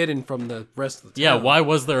was it hidden from the rest of the town? Yeah, why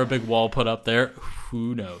was there a big wall put up there?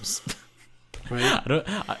 Who knows?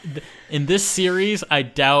 Right? In this series, I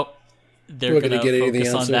doubt they're going to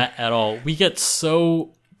focus on that at all. We get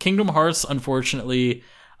Kingdom Hearts, fortunately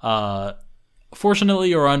or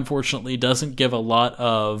unfortunately, doesn't give a lot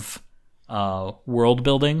of world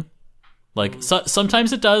building. Like,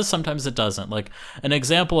 sometimes it does, sometimes it doesn't. Like, an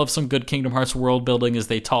example of some good Kingdom Hearts world building is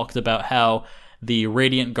they talked about how the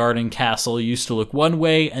Radiant Garden Castle used to look one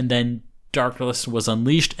way, and then darkness was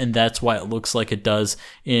unleashed, and that's why it looks like it does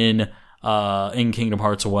in Kingdom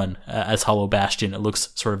Hearts 1 as Hollow Bastion. It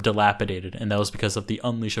looks sort of dilapidated, and that was because of the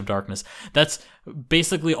Unleash of Darkness. That's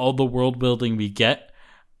basically all the world building we get.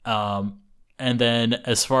 And then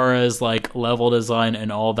as far as like level design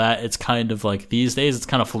and all that, it's kind of like these days it's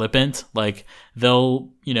kind of flippant. Like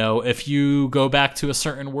they'll, if you go back to a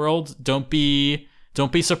certain world, don't be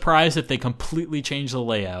surprised if they completely change the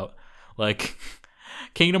layout. Like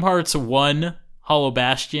Kingdom Hearts 1 Hollow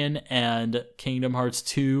Bastion and Kingdom Hearts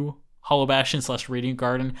 2 Hollow Bastion / Radiant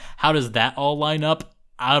Garden. How does that all line up?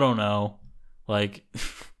 I don't know. Like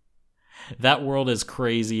that world is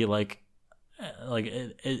crazy. Like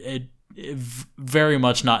it very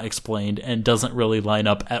much not explained and doesn't really line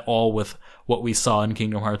up at all with what we saw in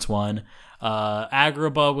Kingdom Hearts 1.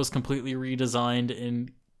 Agrabah was completely redesigned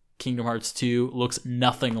in Kingdom Hearts 2. Looks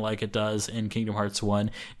nothing like it does in Kingdom Hearts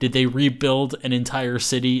 1. Did they rebuild an entire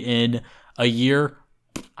city in a year?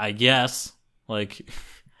 I guess. Like,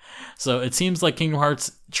 so it seems like Kingdom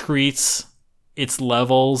Hearts treats its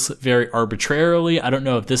levels very arbitrarily. I don't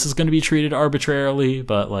know if this is going to be treated arbitrarily,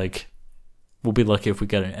 but like, we'll be lucky if we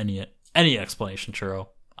get any explanation, Churro.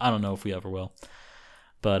 I don't know if we ever will.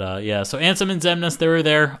 But so Ansem and Xemnas, they were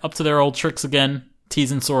there, up to their old tricks again,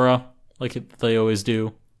 teasing Sora like they always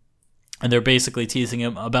do. And they're basically teasing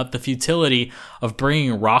him about the futility of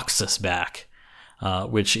bringing Roxas back,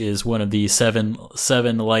 which is one of the seven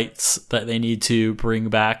lights that they need to bring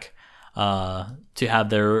back to have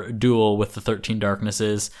their duel with the 13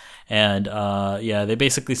 Darknesses. And they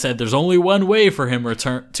basically said there's only one way for him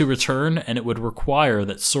to return, and it would require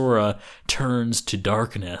that Sora turns to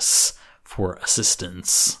darkness for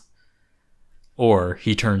assistance. Or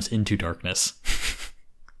he turns into darkness.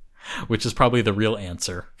 Which is probably the real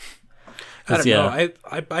answer. I don't know.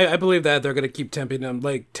 I believe that they're going to keep tempting him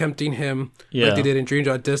like they did in Dream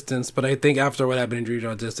Drop Distance. But I think after what happened in Dream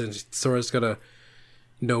Drop Distance, Sora's going to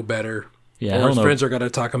know better. Yeah, or his friends are going to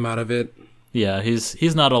talk him out of it. Yeah,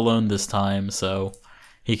 he's not alone this time, so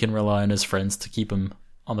he can rely on his friends to keep him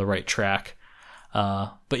on the right track. As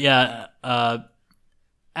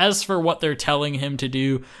for what they're telling him to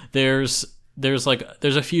do, there's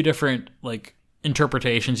a few different like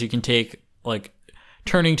interpretations you can take. Like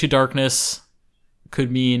turning to darkness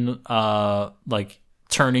could mean like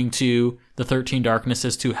turning to the 13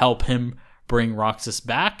 Darknesses to help him bring Roxas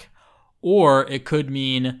back, or it could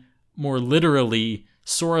mean more literally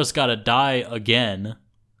Sora's got to die again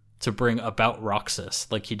to bring about Roxas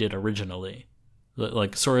like he did originally.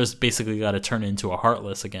 Like Sora's basically got to turn into a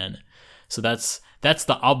Heartless again. So that's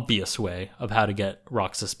the obvious way of how to get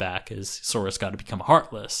Roxas back, is Sora's got to become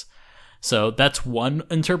Heartless. So that's one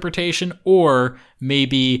interpretation. Or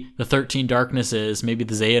maybe the 13 Darknesses, maybe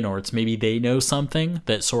the Xehanorts, maybe they know something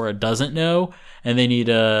that Sora doesn't know, and they need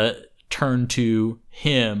to turn to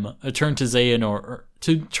the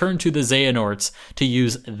Xehanorts to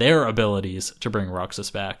use their abilities to bring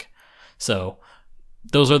Roxas back. So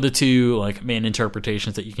those are the two like main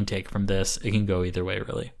interpretations that you can take from this. It can go either way,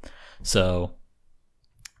 really. So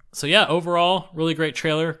yeah, overall, really great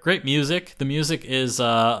trailer, great music. The music is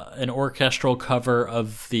an orchestral cover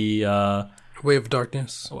of the Wave of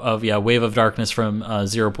Darkness. Wave of Darkness from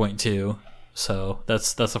 0.2. So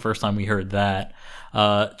that's the first time we heard that.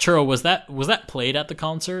 Churro, was that played at the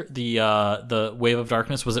concert? The Wave of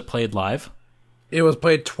Darkness, was it played live? It was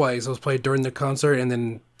played twice. It was played during the concert and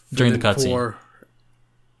then During the cutscene.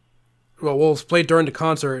 Well, it was played during the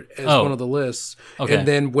concert as one of the lists. Okay. And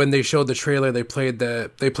then when they showed the trailer, they played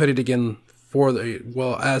it again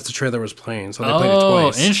as the trailer was playing. So they played it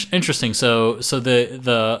twice. Interesting. So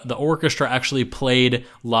the orchestra actually played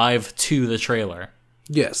live to the trailer.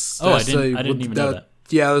 Yes. I didn't even know that.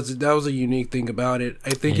 Yeah, that was a unique thing about it. I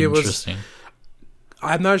think it was interesting.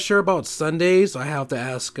 I'm not sure about Sundays. I have to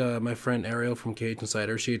ask my friend Ariel from Cage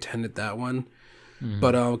Insider. She attended that one.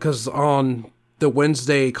 But because on the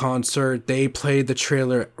Wednesday concert, they played the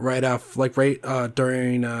trailer right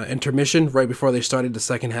during intermission, right before they started the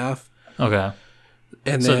second half. Okay.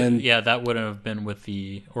 And then that would have been with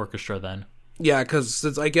the orchestra then. Yeah, because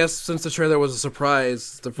since the trailer was a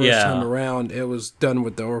surprise the first time around, it was done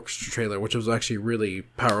with the orchestra trailer, which was actually really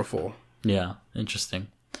powerful. Yeah, interesting.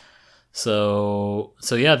 So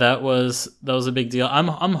yeah, that was a big deal. I'm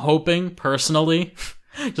hoping personally,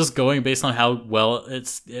 just going based on how well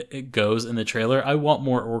it goes in the trailer, I want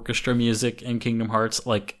more orchestra music in Kingdom Hearts.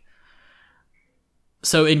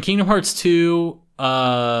 So in Kingdom Hearts 2,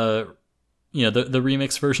 the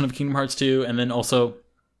remix version of Kingdom Hearts 2, and then also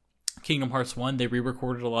Kingdom Hearts 1, they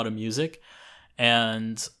re-recorded a lot of music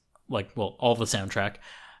and all the soundtrack.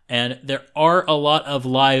 And there are a lot of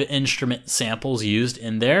live instrument samples used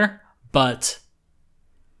in there, but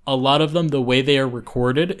a lot of them, the way they are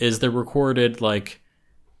recorded is they're recorded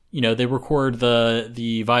they record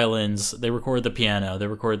the violins, they record the piano, they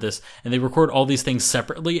record this, and they record all these things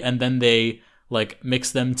separately, and then they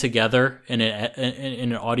mix them together in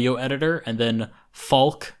an audio editor, and then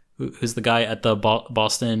Falk, who's the guy at the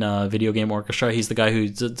Boston Video Game Orchestra, he's the guy who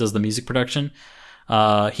does the music production.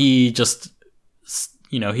 He just,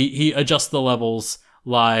 he adjusts the levels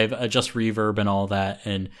live, adjusts reverb and all that,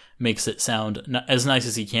 and makes it sound as nice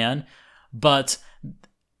as he can. But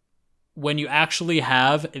when you actually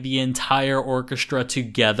have the entire orchestra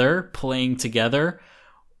together, playing together,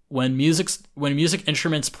 when music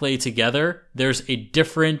instruments play together, there's a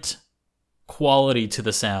different quality to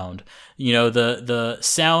the sound. The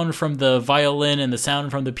sound from the violin and the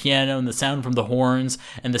sound from the piano and the sound from the horns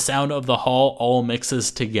and the sound of the hall all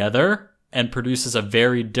mixes together and produces a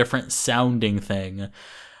very different sounding thing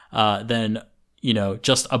than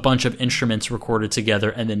just a bunch of instruments recorded together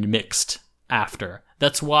and then mixed after.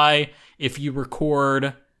 That's why if you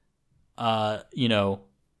record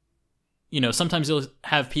sometimes you'll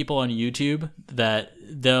have people on YouTube that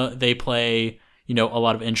they play a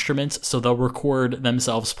lot of instruments, so they'll record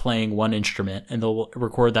themselves playing one instrument and they'll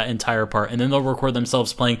record that entire part, and then they'll record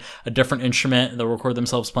themselves playing a different instrument, and they'll record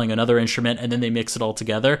themselves playing another instrument, and then they mix it all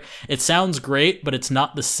together. It sounds great, but it's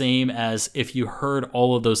not the same as if you heard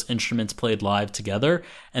all of those instruments played live together,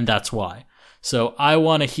 and that's why. So I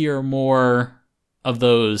want to hear more of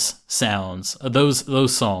those sounds, of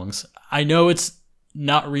those songs. I know it's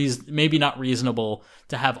maybe not reasonable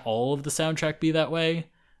to have all of the soundtrack be that way.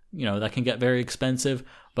 That can get very expensive,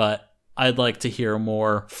 but I'd like to hear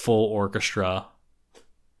more full orchestra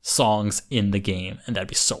songs in the game, and that'd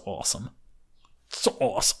be so awesome. So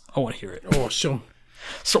awesome. I want to hear it. Awesome.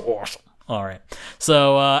 So awesome. All right.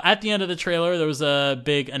 So at the end of the trailer, there was a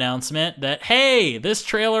big announcement that, hey, this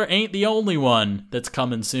trailer ain't the only one that's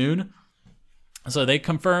coming soon. So they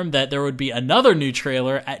confirmed that there would be another new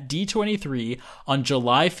trailer at D23 on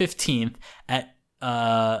July 15th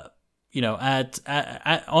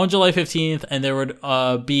on July 15th, and there would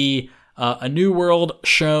be a new world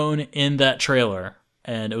shown in that trailer.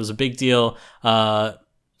 And it was a big deal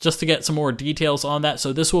just to get some more details on that.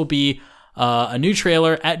 So this will be a new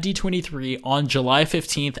trailer at D23 on July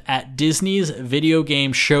 15th at Disney's Video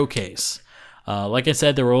Game Showcase. Like I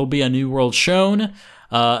said, there will be a new world shown.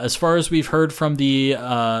 As far as we've heard from so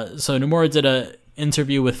Nomura did an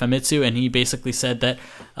interview with Famitsu, and he basically said that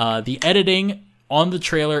the editing on the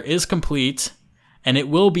trailer is complete, and it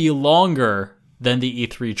will be longer than the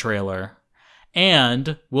E3 trailer,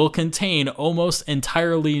 and will contain almost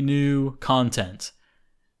entirely new content.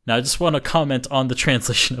 Now, I just want to comment on the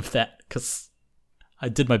translation of that, because I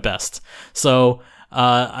did my best. So,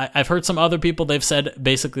 I've heard some other people, they've said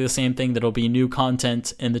basically the same thing, that it'll be new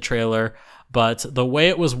content in the trailer, but the way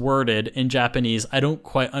it was worded in Japanese, I don't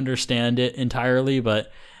quite understand it entirely,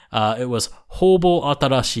 but it was Hobo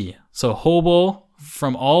Atarashi. So Hobo,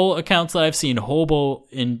 from all accounts that I've seen, Hobo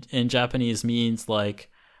in Japanese means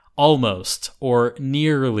almost or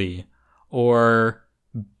nearly, or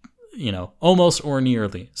almost or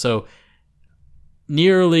nearly. So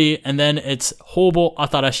nearly, and then it's Hobo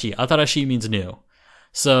Atarashi. Atarashi means new.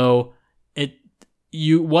 So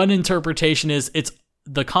one interpretation is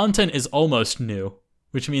the content is almost new,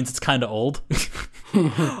 which means it's kind of old.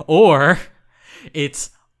 Or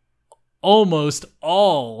it's almost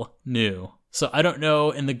all new. So I don't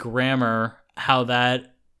know in the grammar how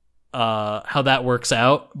that works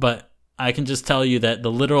out, but I can just tell you that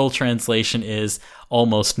the literal translation is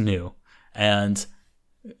almost new. And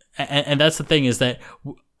that's the thing, is that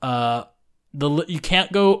you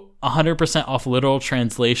can't go 100% off literal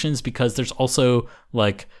translations, because there's also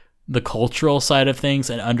like the cultural side of things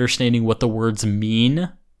and understanding what the words mean.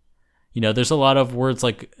 There's a lot of words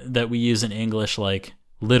like that we use in English, like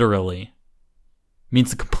literally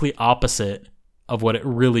means the complete opposite of what it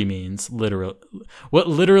really means. What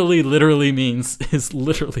literally means is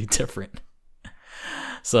literally different.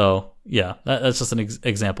 So yeah, that's just an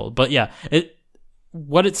example. But yeah,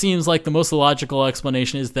 what it seems like the most logical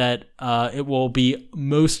explanation is that it will be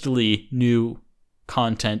mostly new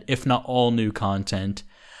content, if not all new content.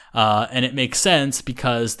 And it makes sense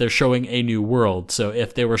because they're showing a new world. So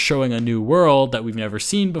if they were showing a new world that we've never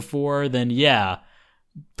seen before, then yeah,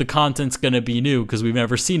 the content's going to be new because we've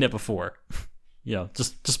never seen it before.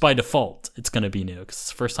 Just by default, it's going to be new because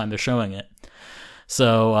it's the first time they're showing it.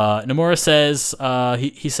 So Nomura says,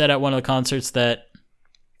 he said at one of the concerts that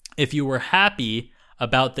if you were happy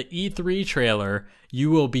about the E3 trailer, you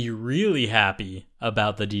will be really happy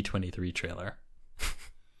about the D23 trailer.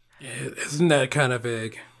 Yeah, isn't that kind of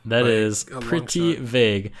vague? That is pretty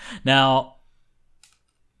vague. Now,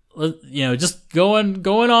 just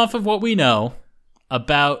going off of what we know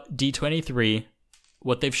about D23,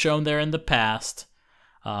 what they've shown there in the past,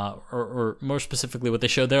 or more specifically what they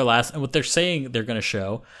showed there last, and what they're saying they're going to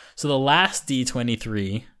show. So the last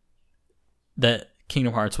D23 that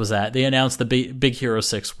Kingdom Hearts was at, they announced the Big Hero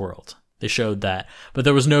 6 world. They showed that, but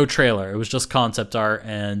there was no trailer. It was just concept art,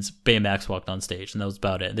 and Baymax walked on stage, and that was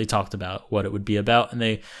about it. They talked about what it would be about, and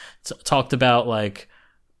they talked about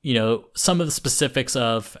some of the specifics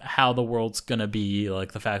of how the world's gonna be,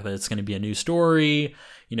 like the fact that it's gonna be a new story.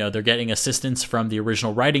 They're getting assistance from the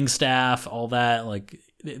original writing staff, all that. Like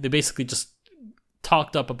they basically just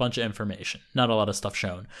talked up a bunch of information. Not a lot of stuff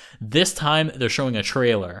shown. This time they're showing a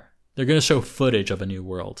trailer. They're gonna show footage of a new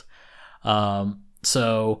world.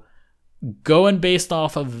 So going based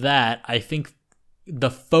off of that, I think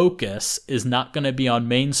the focus is not going to be on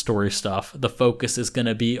main story stuff. The focus is going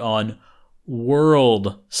to be on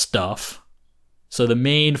world stuff. So the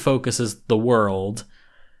main focus is the world.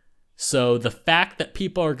 So the fact that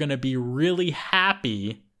people are going to be really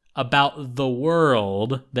happy about the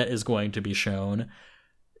world that is going to be shown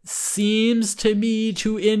seems to me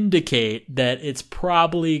to indicate that it's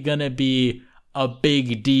probably going to be a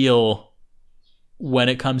big deal when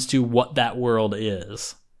it comes to what that world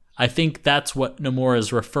is. I think that's what Nomura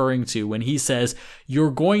is referring to when he says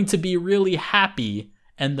you're going to be really happy,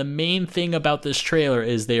 and the main thing about this trailer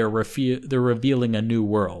is they're revealing a new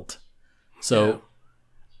world. So yeah.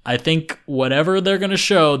 I think whatever they're going to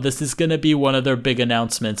show, this is going to be one of their big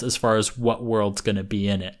announcements as far as what world's going to be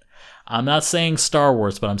in it. I'm not saying Star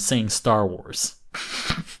Wars, but I'm saying Star Wars.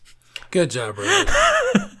 Good job, bro.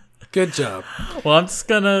 Good job. Well, it's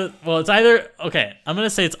either, okay, I'm going to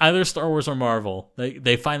say it's either Star Wars or Marvel.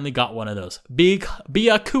 They finally got one of those.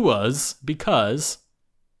 Byakuras, because,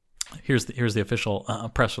 here's the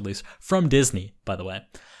official press release from Disney, by the way.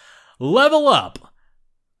 Level up!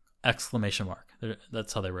 Exclamation mark.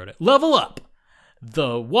 That's how they wrote it. Level up!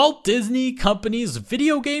 The Walt Disney Company's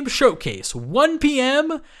Video Game Showcase, 1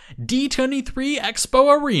 p.m., D23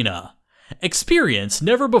 Expo Arena. Experience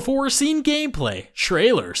never-before-seen gameplay,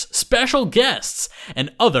 trailers, special guests, and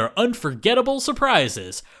other unforgettable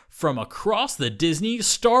surprises from across the Disney,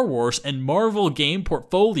 Star Wars, and Marvel game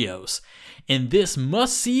portfolios. In this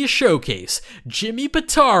must-see showcase, Jimmy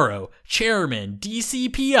Pitaro, chairman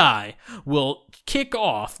DCPI, will kick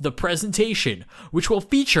off the presentation, which will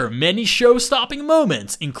feature many show-stopping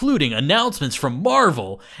moments, including announcements from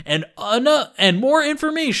Marvel and more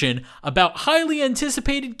information about highly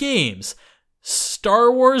anticipated games.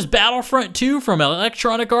 Star Wars Battlefront 2 from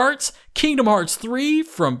Electronic Arts, Kingdom Hearts 3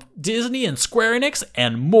 from Disney and Square Enix,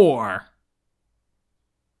 and more.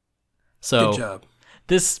 So, good job.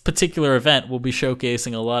 This particular event will be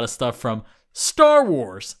showcasing a lot of stuff from Star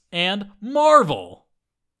Wars and Marvel.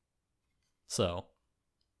 So,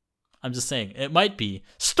 I'm just saying, it might be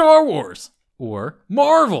Star Wars or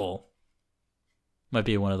Marvel. Might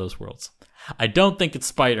be one of those worlds. I don't think it's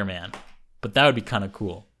Spider-Man, but that would be kind of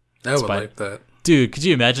cool. I would like that. Dude, could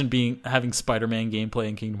you imagine having Spider-Man gameplay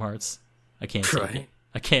in Kingdom Hearts? I can't take it.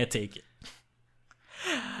 I can't take it.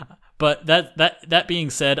 But that being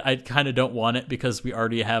said, I kind of don't want it because we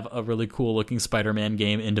already have a really cool looking Spider-Man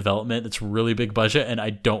game in development. It's really big budget, and I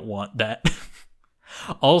don't want that.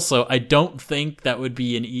 Also, I don't think that would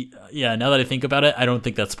be yeah, now that I think about it, I don't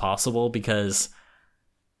think that's possible because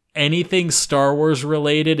anything Star Wars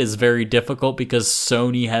related is very difficult because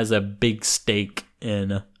Sony has a big stake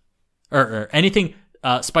in, or anything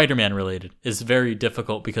Spider-Man related is very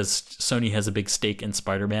difficult because Sony has a big stake in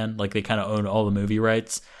Spider-Man. Like they kind of own all the movie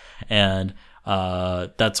rights, and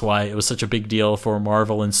that's why it was such a big deal for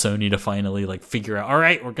Marvel and Sony to finally like figure out, all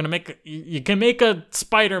right, we're gonna you can make a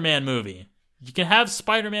Spider-Man movie. You can have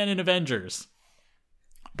Spider-Man in Avengers.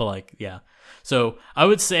 But like, yeah. So I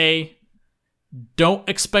would say don't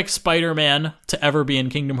expect Spider-Man to ever be in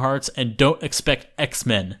Kingdom Hearts, and don't expect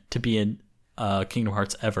X-Men to be in Kingdom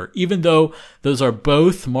Hearts ever. Even though those are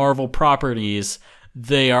both Marvel properties,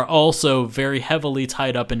 they are also very heavily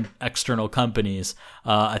tied up in external companies.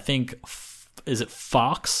 I think, is it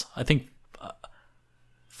Fox? I think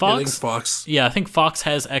Fox? Yeah, I think Fox. Yeah, I think Fox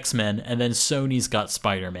has X-Men, and then Sony's got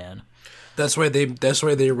Spider-Man. That's why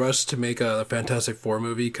they rushed to make a Fantastic Four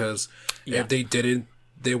movie, because if they didn't,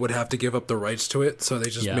 they would have to give up the rights to it. So they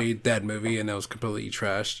just made that movie, and it was completely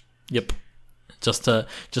trashed. Yep, just to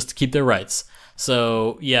keep their rights.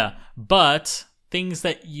 So yeah, but things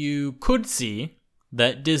that you could see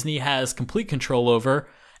that Disney has complete control over,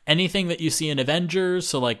 anything that you see in Avengers,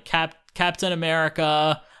 so like Captain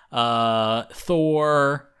America,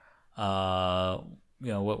 Thor,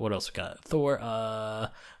 what else we got? Thor,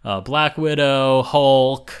 Black Widow,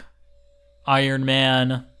 Hulk, Iron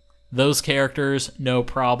Man, those characters, no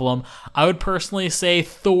problem. I would personally say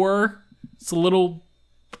Thor, it's a little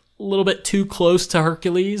bit too close to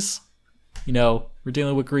Hercules. We're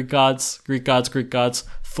dealing with Greek gods.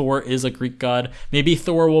 Thor is a Greek god. Maybe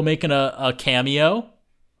Thor will make a cameo.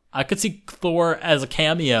 I could see Thor as a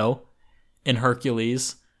cameo in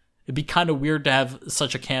Hercules. It'd be kind of weird to have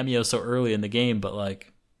such a cameo so early in the game, but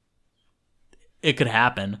like, it could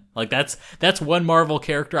happen. Like that's one Marvel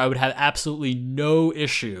character I would have absolutely no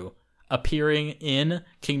issue appearing in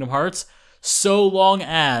Kingdom Hearts, so long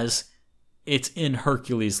as it's in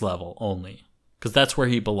Hercules level only, because that's where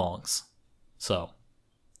he belongs. So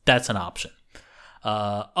that's an option.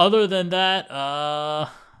 Other than that,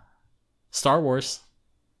 Star Wars.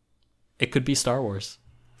 It could be Star Wars.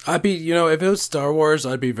 I'd be, if it was Star Wars,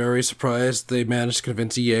 I'd be very surprised they managed to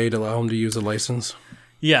convince EA to allow them to use a license.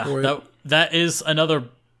 Yeah, that is another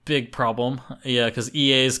big problem. Yeah, because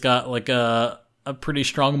EA's got like a pretty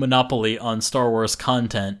strong monopoly on Star Wars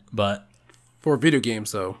content, but for video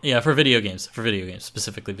games, though. Yeah, for video games,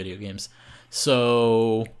 specifically video games.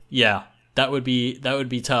 So yeah, that would be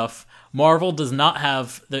tough. Marvel does not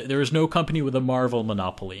have. There is no company with a Marvel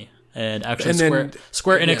monopoly, and actually,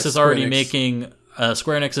 Square Enix is already making.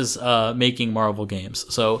 Square Enix is making Marvel games,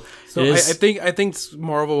 so I think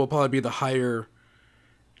Marvel will probably be the higher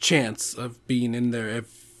chance of being in there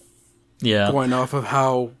going off of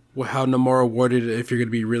how Nomura worded it, if you're going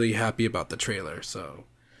to be really happy about the trailer. So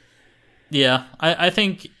yeah, I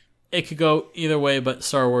think it could go either way, but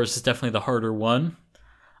Star Wars is definitely the harder one.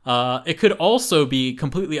 It could also be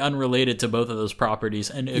completely unrelated to both of those properties,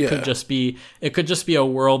 and it could just be a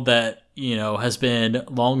world that has been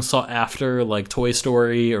long sought after, like Toy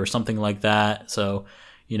Story or something like that. So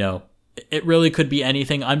it really could be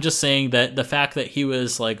anything. I'm just saying that the fact that he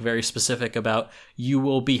was like very specific about you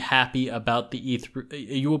will be happy about the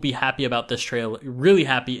E3, you will be happy about this trailer, really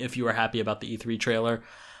happy if you are happy about the E3 trailer,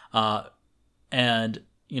 and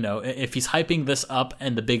if he's hyping this up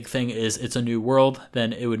and the big thing is it's a new world,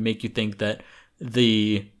 then it would make you think that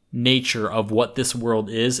the nature of what this world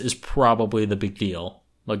is probably the big deal.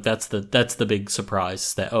 Like that's the big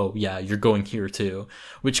surprise, that, oh yeah, you're going here too.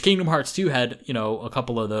 Which Kingdom Hearts 2 had, a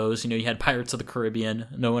couple of those. You had Pirates of the Caribbean.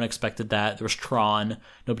 No one expected that. There was Tron.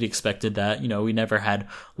 Nobody expected that. We never had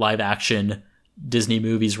live action Disney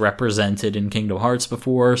movies represented in Kingdom Hearts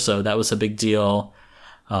before, so that was a big deal.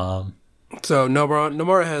 So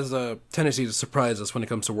Nomura has a tendency to surprise us when it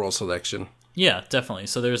comes to world selection. Yeah, definitely.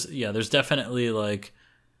 So there's definitely like,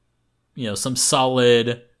 some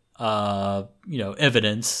solid,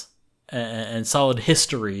 evidence and solid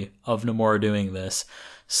history of Nomura doing this.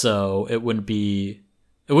 So it wouldn't be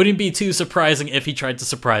too surprising if he tried to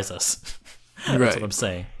surprise us. That's what I'm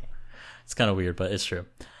saying. It's kind of weird, but it's true.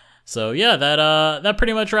 So yeah, that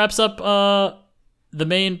pretty much wraps up the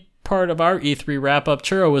main part of our E3 wrap-up.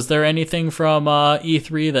 Churro, was there anything from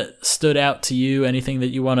E3 that stood out to you? Anything that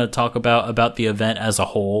you want to talk about the event as a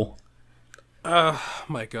whole?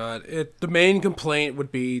 My God. The main complaint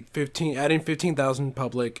would be adding 15,000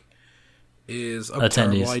 public is a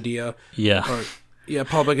terrible idea. Yeah.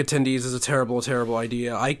 Public attendees is a terrible, terrible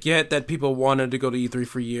idea. I get that people wanted to go to E3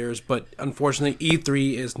 for years, but unfortunately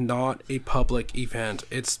E3 is not a public event.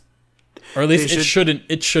 It's or at least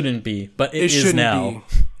it shouldn't be, but it is now.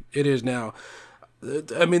 It is now.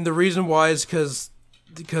 I mean, the reason why is because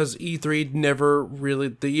E3 never really,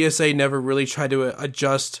 the ESA never really tried to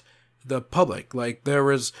adjust the public. Like, there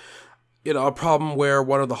was, a problem where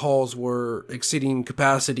one of the halls were exceeding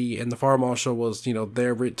capacity, and the fire marshal was,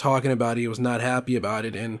 there talking about it. He was not happy about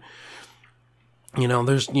it, and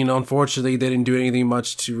there's, unfortunately, they didn't do anything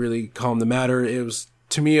much to really calm the matter.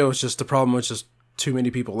 To me, it was just the problem was just too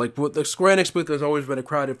many people. Like, with the Square Enix booth has always been a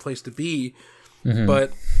crowded place to be,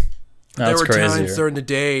 but there were times during the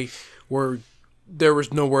day where there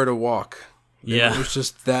was nowhere to walk. Yeah. It was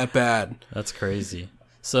just that bad. That's crazy.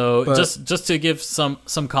 So just to give some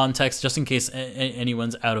context, just in case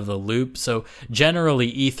anyone's out of the loop. So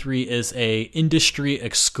generally E3 is a industry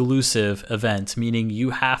exclusive event, meaning you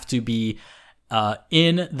have to be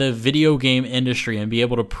in the video game industry and be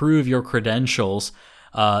able to prove your credentials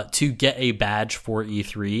to get a badge for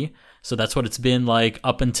E3. So that's what it's been like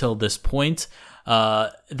up until this point.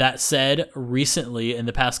 That said, recently, in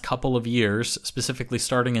the past couple of years, specifically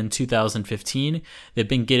starting in 2015, they've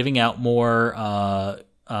been giving out more,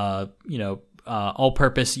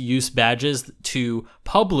 all-purpose use badges to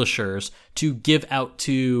publishers to give out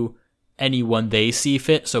to anyone they see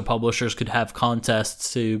fit. So publishers could have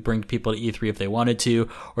contests to bring people to E3 if they wanted to,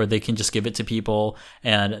 or they can just give it to people.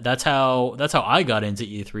 And that's how I got into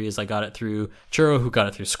E3. Is I got it through Churro, who got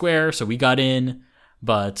it through Square. So we got in,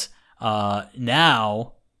 but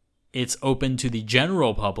now it's open to the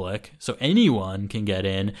general public, so anyone can get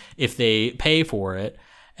in if they pay for it.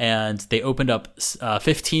 And they opened up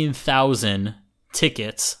 15,000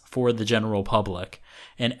 tickets for the general public,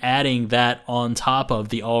 and adding that on top of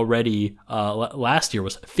the already last year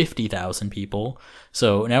was 50,000 people.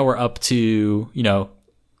 So now we're up to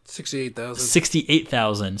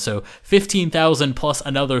 68,000. So 15,000 plus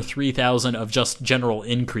another 3,000 of just general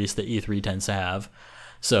increase that E3 tends to have.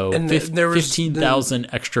 So 15,000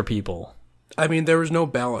 extra people. I mean, there was no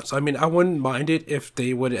balance. I mean, I wouldn't mind it if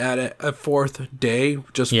they would add a fourth day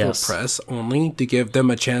just for press only, to give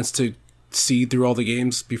them a chance to see through all the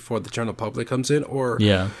games before the general public comes in. Or,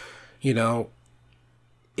 there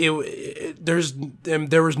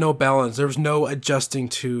was no balance. There was no adjusting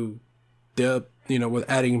to the, with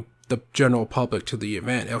adding the general public to the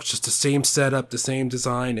event. It was just the same setup, the same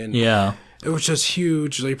design, and it was just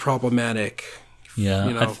hugely problematic.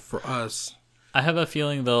 For us, I have a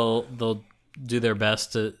feeling they'll do their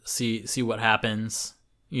best to see what happens.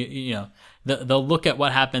 They'll look at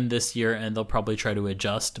what happened this year and they'll probably try to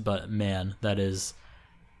adjust. But man, that is,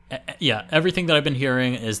 everything that I've been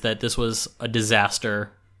hearing is that this was a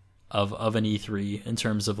disaster of an E3 in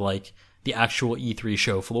terms of like the actual E3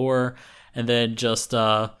 show floor, and then just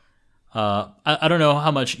I don't know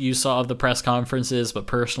how much you saw of the press conferences, but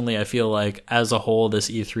personally, I feel like as a whole,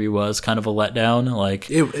 this E3 was kind of a letdown. Like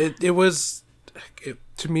it was,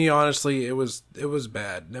 to me, honestly, it was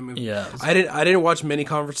bad. I mean, I didn't watch many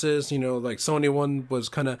conferences. Like Sony one was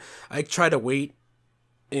kind of. I tried to wait,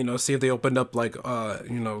 see if they opened up like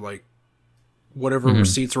whatever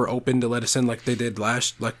receipts were open to let us in, like they did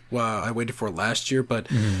I waited for last year, but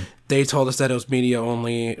they told us that it was media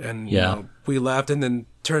only, and we left, and then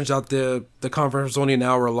turns out the conference was only an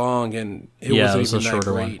hour long, and it wasn't even that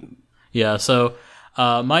great. One. Yeah, so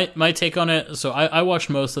my take on it. So I watched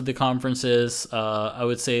most of the conferences. I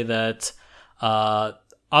would say that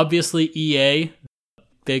obviously EA,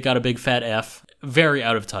 they got a big fat F, very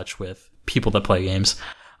out of touch with people that play games.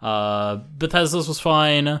 Bethesda's was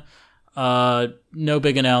fine. No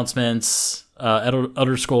big announcements.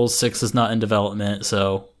 Elder Scrolls 6 is not in development,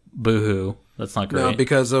 so boo-hoo. That's not great. No,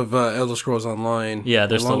 because of Elder Scrolls Online. Yeah,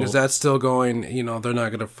 as long as that's still going, they're not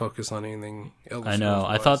going to focus on anything. I know.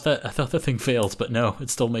 I thought the thing failed, but no,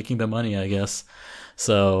 it's still making the money, I guess.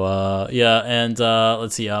 So and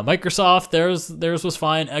let's see. Microsoft, theirs was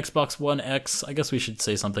fine. Xbox One X. I guess we should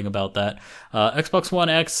say something about that. Xbox One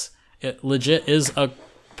X, it legit is a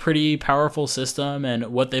pretty powerful system, and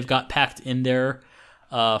what they've got packed in there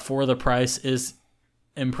for the price is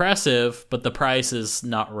impressive, but the price is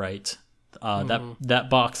not right. That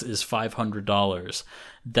box is $500.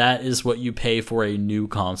 That is what you pay for a new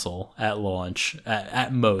console at launch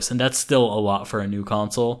at most, and that's still a lot for a new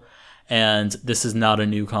console. And this is not a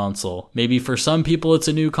new console. Maybe for some people it's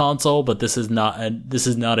a new console, but this is not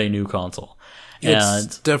a new console.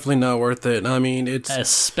 It's definitely not worth it. I mean, it's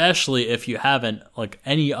especially if you haven't like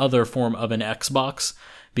any other form of an Xbox,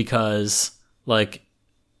 because like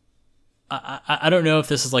I don't know if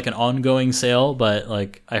this is like an ongoing sale, but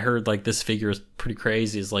like I heard like this figure is pretty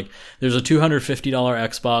crazy. It's like there's a $250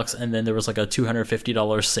 Xbox, and then there was like a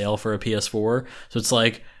 $250 sale for a PS4. So it's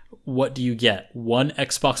like what do you get? One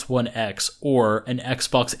Xbox One X or an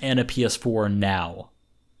Xbox and a PS4 now?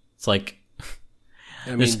 It's like,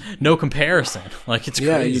 there's no comparison. Like, it's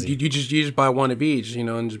crazy. You just buy one of each,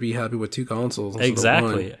 and just be happy with two consoles.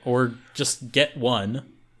 Exactly. Or just get one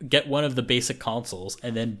of the basic consoles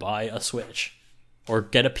and then buy a Switch, or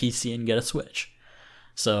get a PC and get a Switch.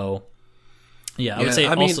 So, yeah, I would say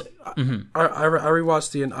also. I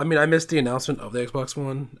rewatched I missed the announcement of the Xbox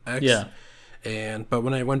One X. Yeah. But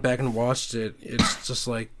when I went back and watched it, it's just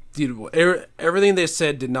like, dude, everything they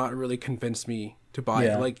said did not really convince me to buy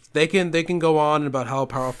it. Like, they can go on about how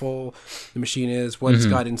powerful the machine is, what it's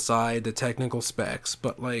got inside, the technical specs,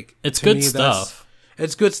 but like, it's good stuff.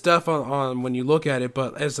 It's good stuff on when you look at it,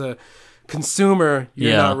 but as a consumer,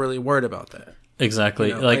 you're not really worried about that.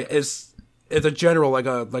 Exactly. Like, it's a general, like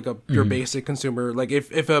a your basic consumer. Like,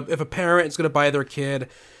 if a parent is going to buy their kid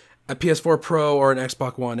a PS4 Pro or an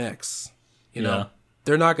Xbox One X,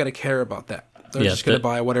 they're not going to care about that. They're just going to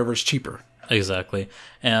buy whatever's cheaper. Exactly.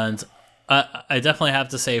 And I definitely have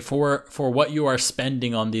to say, for what you are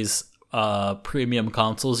spending on these premium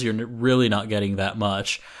consoles, you're really not getting that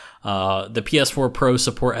much. The PS4 Pro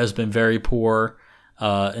support has been very poor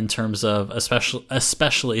in terms of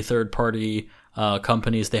especially third-party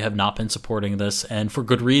companies. They have not been supporting this, and for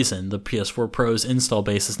good reason. The PS4 Pro's install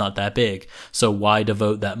base is not that big, so why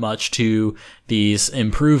devote that much to these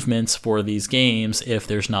improvements for these games if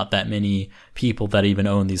there's not that many people that even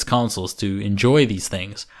own these consoles to enjoy these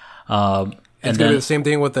things? It's going to be the same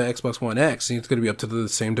thing with the Xbox One X. It's going to be up to the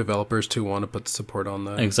same developers to want to put support on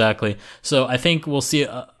that. Exactly. So I think we'll see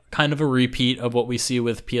kind of a repeat of what we see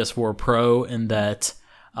with PS4 Pro, in that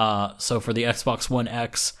so for the Xbox One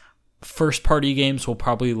X, first party games will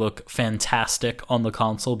probably look fantastic on the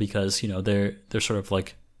console because they're sort of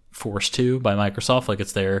like forced to by Microsoft. Like,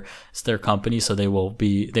 it's their company, so they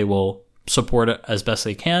will support it as best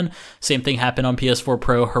they can. Same thing happened on PS4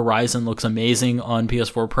 Pro. Horizon looks amazing on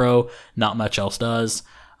PS4 Pro. Not much else does.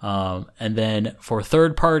 And then for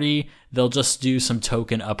third party, they'll just do some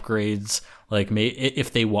token upgrades, like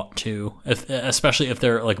if they want to, especially if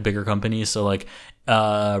they're like bigger companies. So like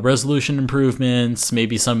resolution improvements,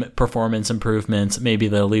 maybe some performance improvements. Maybe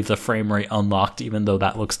they'll leave the frame rate unlocked, even though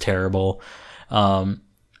that looks terrible.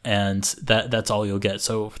 And that's all you'll get.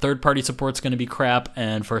 So third-party support's going to be crap,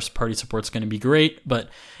 and first-party support's going to be great, but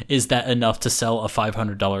is that enough to sell a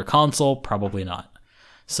 $500 console? Probably not.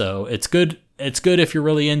 So it's good. It's good if you're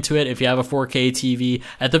really into it, if you have a 4K TV.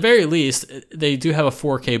 At the very least, they do have a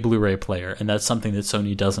 4K Blu-ray player, and that's something that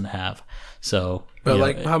Sony doesn't have. So,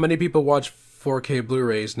 but how many people watch 4K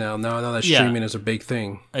Blu-rays now that streaming is a big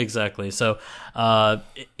thing? Exactly. So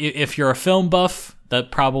if you're a film buff, that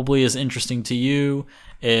probably is interesting to you.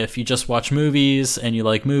 If you just watch movies and you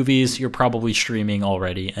like movies, you're probably streaming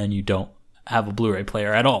already and you don't have a Blu-ray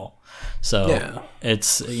player at all. So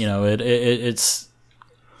it's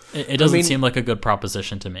it doesn't seem like a good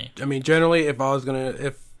proposition to me. I mean, generally, if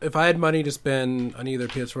I had money to spend on either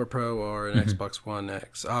PS4 Pro or an Xbox One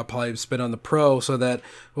X, I'll probably spend on the Pro, so that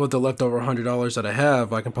with the leftover $100 that I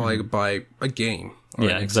have, I can probably buy a game.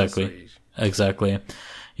 Yeah, exactly.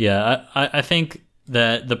 Yeah, I think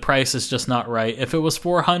that the price is just not right. If it was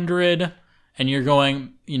 $400 and you're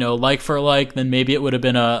going, like for like, then maybe it would have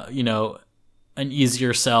been an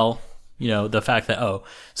easier sell. The fact that,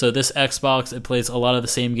 so this Xbox, it plays a lot of the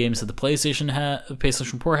same games that the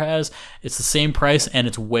PlayStation 4 has. It's the same price and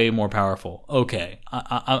it's way more powerful. Okay,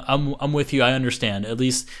 I'm with you. I understand. At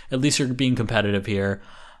least you're being competitive here.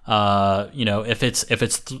 If it's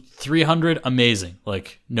 $300, amazing.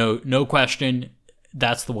 Like no question.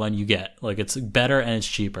 That's the one you get. Like, it's better and it's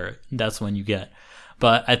cheaper. That's the one you get.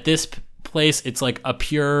 But at this place, it's like a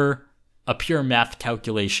pure math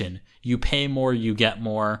calculation. You pay more, you get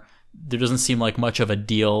more. There doesn't seem like much of a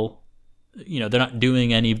deal. They're not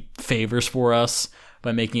doing any favors for us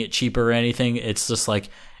by making it cheaper or anything. It's just like,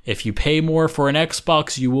 if you pay more for an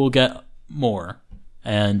Xbox, you will get more.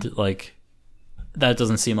 And like, that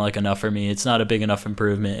doesn't seem like enough for me. It's not a big enough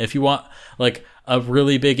improvement. If you want like a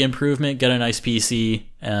really big improvement, get a nice PC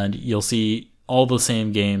and you'll see all the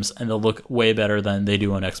same games and they'll look way better than they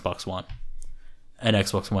do on Xbox One and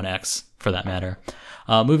Xbox One X for that matter.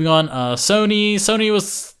 Moving on, Sony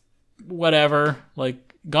was whatever.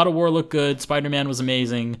 Like, God of War looked good. Spider-Man was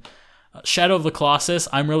amazing. Shadow of the Colossus,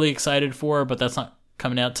 I'm really excited for, but that's not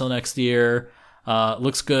coming out till next year.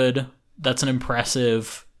 Looks good. That's an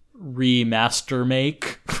impressive remaster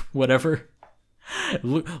make, whatever.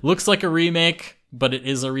 Looks like a remake, but it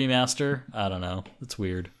is a remaster. I don't know. It's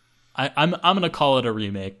weird. I'm gonna call it a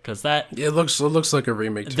remake because it looks like a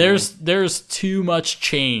remake to there's too much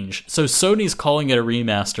change. So Sony's calling it a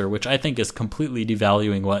remaster, which I think is completely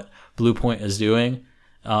devaluing what Bluepoint is doing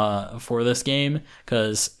for this game.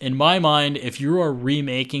 Because in my mind, if you are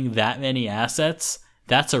remaking that many assets,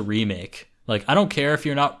 that's a remake. Like, I don't care if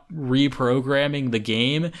you're not reprogramming the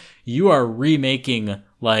game, you are remaking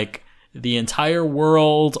like the entire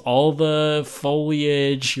world, all the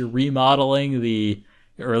foliage, you're remodeling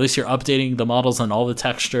or at least you're updating the models and all the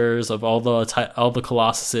textures of all the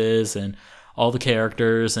Colossuses and all the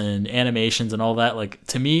characters and animations and all that. Like,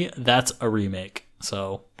 to me, that's a remake.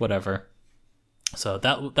 So whatever. So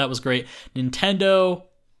that was great. Nintendo,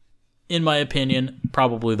 in my opinion,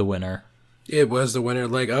 probably the winner. It was the winner.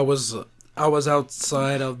 Like, I was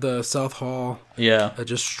outside of the South Hall. Yeah.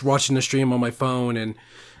 Just watching the stream on my phone, and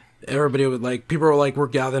everybody people were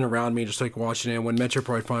gathering around me just like watching it. When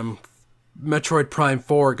Metroid Prime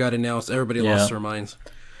 4 got announced, everybody lost their minds.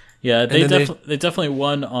 Yeah, they definitely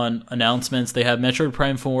won on announcements. They have Metroid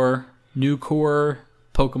Prime 4, new core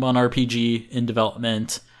Pokemon RPG in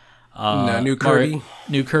development. New Kirby.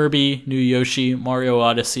 New Kirby, new Yoshi, Mario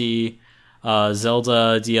Odyssey,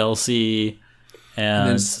 Zelda DLC,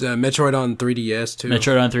 and then Metroid on 3DS too.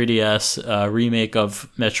 Metroid on 3DS, remake of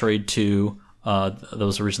Metroid 2. That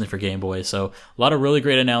was originally for Game Boy. So a lot of really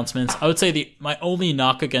great announcements. I would say my only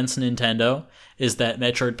knock against Nintendo is that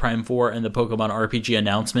Metroid Prime 4 and the Pokemon RPG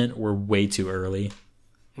announcement were way too early.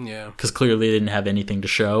 Yeah. Because clearly they didn't have anything to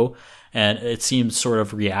show. And it seemed sort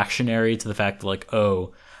of reactionary to the fact that, like,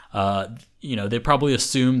 they probably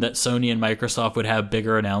assumed that Sony and Microsoft would have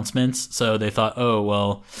bigger announcements. So they thought, oh,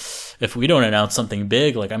 well, if we don't announce something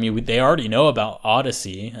big, they already know about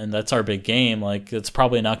Odyssey, and that's our big game. Like, it's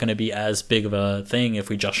probably not going to be as big of a thing if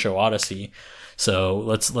we just show Odyssey. So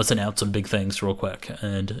let's announce some big things real quick.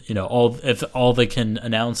 And if all they can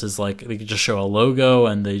announce is like they could just show a logo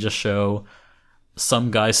and they just show some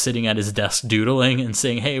guy sitting at his desk doodling and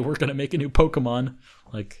saying, "Hey, we're going to make a new Pokemon."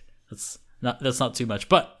 Like, that's not too much.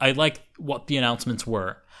 But I like what the announcements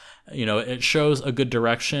were. It shows a good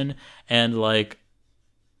direction, and like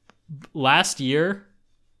last year,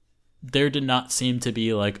 there did not seem to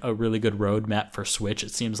be like a really good roadmap for Switch.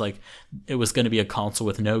 It seems like it was going to be a console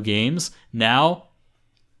with no games. Now,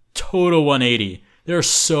 total 180. There are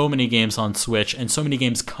so many games on Switch and so many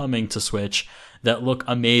games coming to Switch that look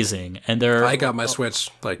amazing. And I got my Switch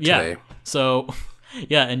today. So,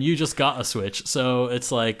 yeah, and you just got a Switch. So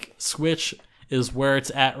it's like Switch is where it's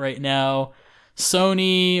at right now.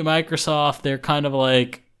 Sony, Microsoft, they're kind of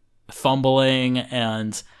like fumbling,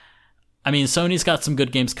 and I mean, Sony's got some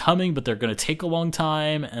good games coming, but they're going to take a long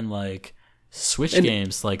time. And like Switch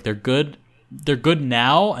games, like they're good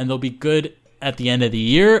now, and they'll be good at the end of the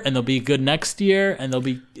year, and they'll be good next year, and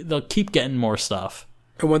they'll keep getting more stuff.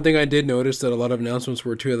 And one thing I did notice that a lot of announcements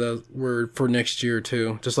were for next year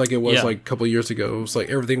too, just like it was like a couple of years ago. It was like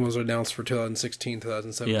everything was announced for 2016,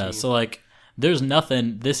 2017. Yeah, so like there's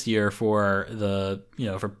nothing this year for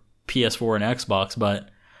for PS4 and Xbox, but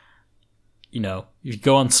you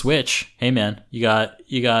go on Switch, hey man, you got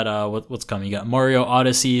what's coming? You got Mario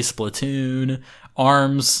Odyssey, Splatoon,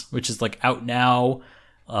 ARMS, which is like out now.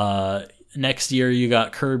 Next year you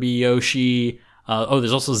got Kirby, Yoshi.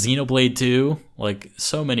 There's also Xenoblade 2. Like,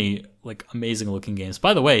 so many like amazing looking games.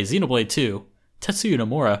 By the way, Xenoblade 2, Tetsuya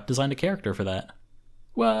Nomura designed a character for that.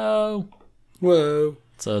 Whoa.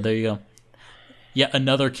 So there you go. Yet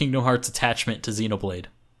another Kingdom Hearts attachment to Xenoblade.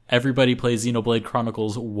 Everybody plays Xenoblade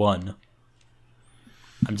Chronicles 1.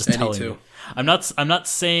 I'm just telling you. I'm not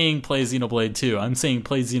saying play Xenoblade 2. I'm saying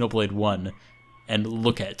play Xenoblade 1 and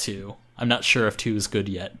look at 2. I'm not sure if 2 is good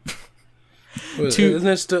yet.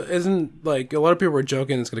 Isn't like a lot of people were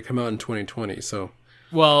joking it's going to come out in 2020, so.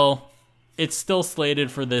 Well, it's still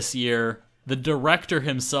slated for this year. The director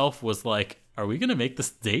himself was like, "Are we going to make this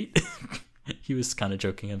date?" He was kind of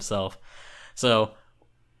joking himself. So,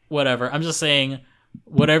 whatever. I'm just saying,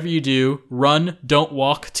 whatever you do, run, don't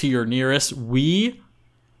walk to your nearest Wii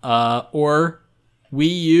or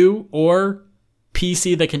Wii U or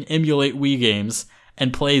PC that can emulate Wii games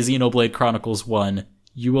and play Xenoblade Chronicles 1.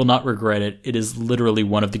 You will not regret it. It is literally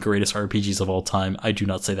one of the greatest RPGs of all time. I do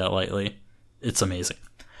not say that lightly. It's amazing.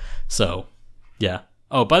 So, yeah.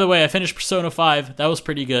 Oh, by the way, I finished Persona 5. That was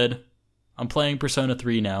pretty good. I'm playing Persona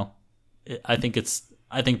 3 now. I think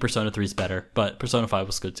Persona 3 is better, but Persona 5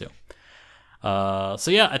 was good too.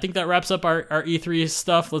 So yeah, I think that wraps up our E3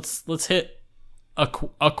 stuff. Let's hit a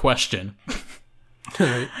question.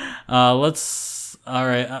 All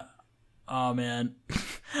right. Oh man.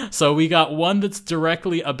 So we got one that's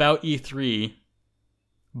directly about E3,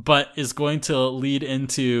 but is going to lead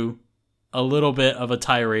into a little bit of a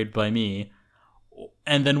tirade by me,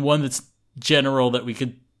 and then one that's general that we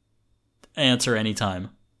could answer anytime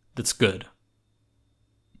that's good.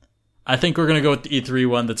 I think we're going to go with the E3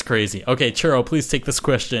 one that's crazy. Okay, Churro, please take this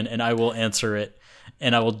question, and I will answer it,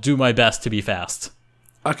 and I will do my best to be fast.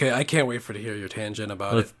 Okay, I can't wait to hear your tangent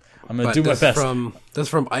about it. I'm going to do my best. This is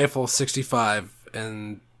from Eiffel65,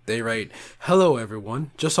 and they write, "Hello,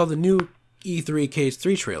 everyone. Just saw the new E3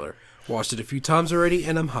 KH3 trailer. Watched it a few times already,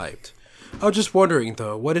 and I'm hyped. I was just wondering,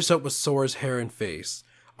 though, what is up with Sora's hair and face?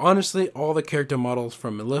 Honestly, all the character models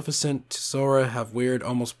from Maleficent to Sora have weird,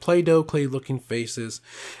 almost Play-Doh clay-looking faces,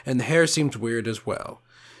 and the hair seems weird as well.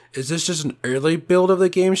 Is this just an early build of the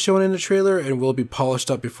game shown in the trailer and will be polished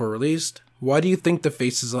up before released? Why do you think the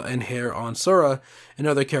faces and hair on Sora and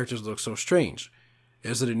other characters look so strange?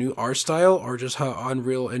 Is it a new art style or just how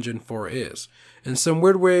Unreal Engine 4 is? In some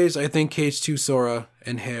weird ways, I think KH2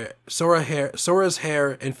 Sora's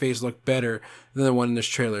hair and face look better than the one in this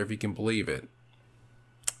trailer, if you can believe it."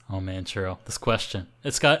 Oh man, Churro, this question.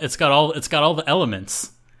 It's got all the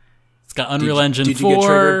elements. It's got Unreal Engine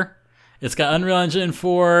 4. It's got Unreal Engine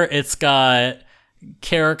 4. It's got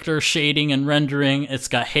character shading and rendering. It's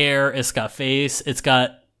got hair. It's got face. It's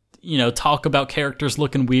got, talk about characters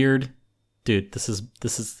looking weird. Dude,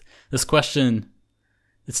 this question,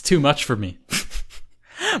 it's too much for me.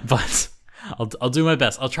 But I'll do my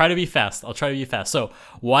best. I'll try to be fast. So,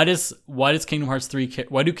 why do Kingdom Hearts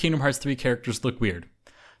 3 characters look weird?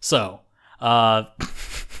 So, oh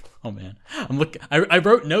man, I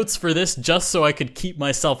wrote notes for this just so I could keep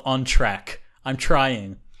myself on track. I'm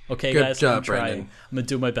trying. Okay, Good guys, job, I'm trying. Brandon. I'm gonna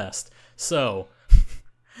do my best. So,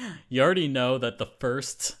 you already know that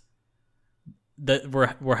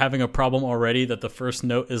we're having a problem already. That the first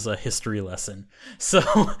note is a history lesson. So,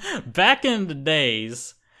 back in the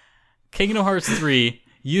days, Kingdom Hearts 3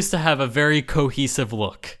 used to have a very cohesive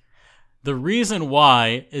look. The reason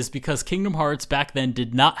why is because Kingdom Hearts back then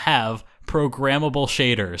did not have programmable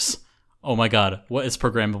shaders. Oh my god, what is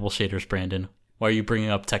programmable shaders, Brandon? Why are you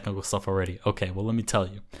bringing up technical stuff already? Okay, well, let me tell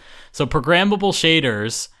you. So programmable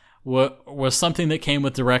shaders was something that came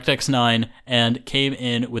with DirectX 9 and came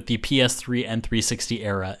in with the PS3 and 360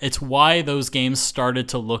 era. It's why those games started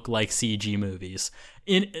to look like CG movies.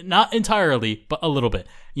 Not entirely, but a little bit.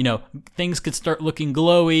 Things could start looking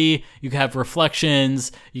glowy. You could have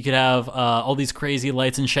reflections. You could have all these crazy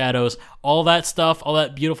lights and shadows. All that stuff, all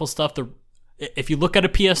that beautiful stuff. If you look at a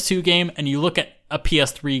PS2 game and you look at a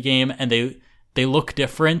PS3 game and they look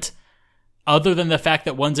different, other than the fact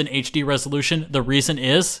that one's in HD resolution, the reason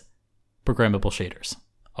is programmable shaders.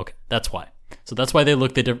 Okay, that's why. So that's why they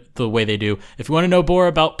look the way they do. If you want to know more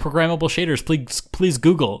about programmable shaders, please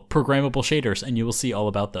Google programmable shaders and you will see all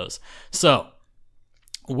about those. So,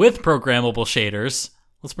 with programmable shaders,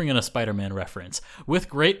 let's bring in a Spider-Man reference. With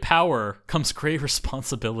great power comes great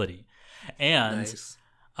responsibility. And Nice.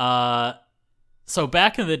 So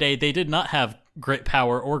back in the day, they did not have great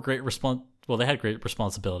power or great well, they had great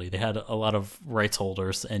responsibility. They had a lot of rights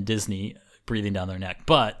holders and Disney breathing down their neck.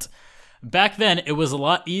 But back then, it was a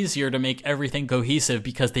lot easier to make everything cohesive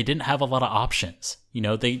because they didn't have a lot of options.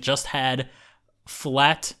 They just had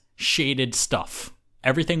flat shaded stuff.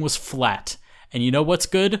 Everything was flat. And you know what's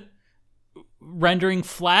good? Rendering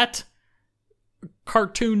flat?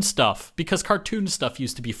 Cartoon stuff. Because cartoon stuff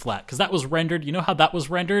used to be flat. Because that was rendered. You know how that was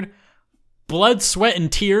rendered? Blood, sweat,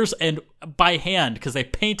 and tears, and by hand, because they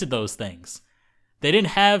painted those things. They didn't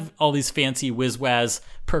have all these fancy whiz-waz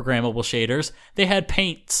programmable shaders. They had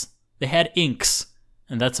paints. They had inks,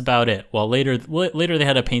 and that's about it. Well, later they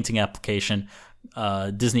had a painting application,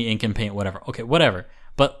 Disney Ink and Paint, whatever. Okay, whatever.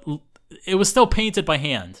 But it was still painted by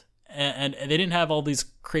hand, and they didn't have all these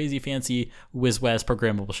crazy fancy whiz-waz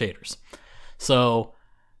programmable shaders. So,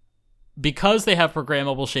 because they have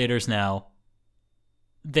programmable shaders now,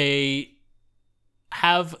 they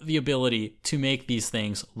have the ability to make these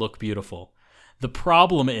things look beautiful. The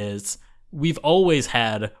problem is, we've always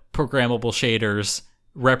had programmable shaders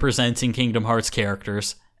representing Kingdom Hearts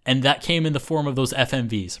characters, and that came in the form of those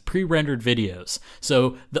FMVs, pre-rendered videos.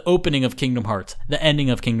 So the opening of Kingdom Hearts, the ending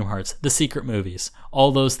of Kingdom Hearts, the secret movies,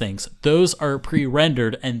 all those things, those are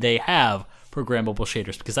pre-rendered and they have programmable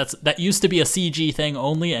shaders because that used to be a CG thing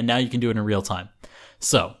only, and now you can do it in real time.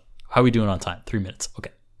 So, how are we doing on time? 3 minutes.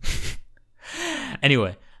 Okay.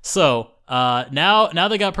 Anyway, so now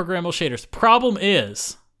they got programmable shaders. Problem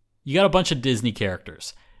is, you got a bunch of Disney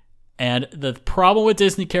characters. And the problem with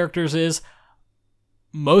Disney characters is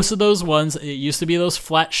most of those ones, it used to be those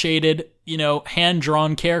flat shaded,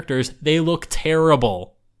 hand-drawn characters. They look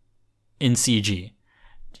terrible in CG.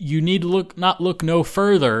 You need to look no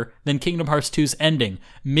further than Kingdom Hearts 2's ending.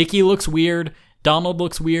 Mickey looks weird. Donald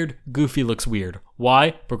looks weird. Goofy looks weird.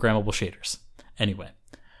 Why? Programmable shaders. Anyway,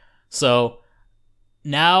 so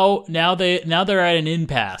now they're at an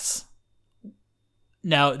impasse.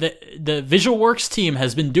 Now the VisualWorks team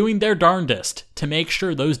has been doing their darndest to make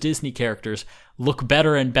sure those Disney characters look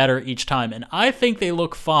better and better each time, and I think they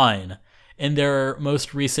look fine in their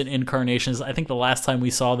most recent incarnations. I think the last time we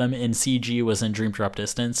saw them in CG was in Dream Drop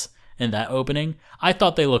Distance in that opening. I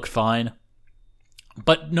thought they looked fine,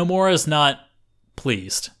 but Nomura's not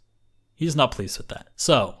pleased. He's not pleased with that.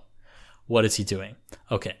 So, what is he doing?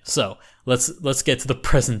 Okay, so let's get to the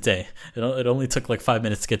present day. It only took like 5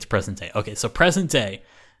 minutes to get to present day. Okay, so present day,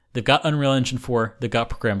 they've got Unreal Engine 4, they've got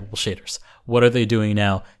programmable shaders. What are they doing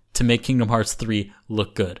now to make Kingdom Hearts 3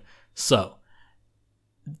 look good? So,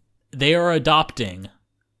 they are adopting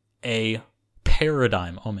a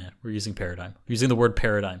paradigm. Oh man, we're using paradigm. We're using the word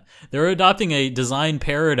paradigm. They're adopting a design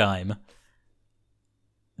paradigm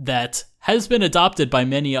that has been adopted by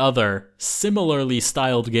many other similarly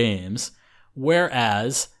styled games,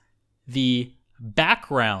 whereas the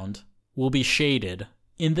background will be shaded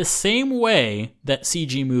in the same way that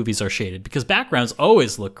CG movies are shaded, because backgrounds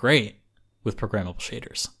always look great with programmable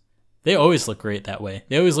shaders. They always look great that way.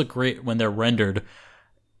 They always look great when they're rendered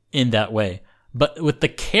in that way. But with the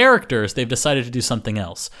characters, they've decided to do something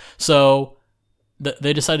else. So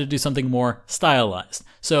they decided to do something more stylized.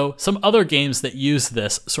 So some other games that use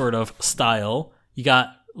this sort of style, you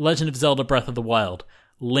got Legend of Zelda Breath of the Wild.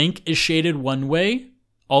 Link is shaded one way,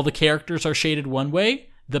 all the characters are shaded one way,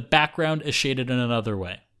 the background is shaded in another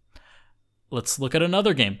way. Let's look at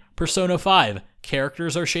another game, Persona 5.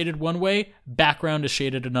 Characters are shaded one way, background is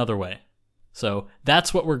shaded another way. So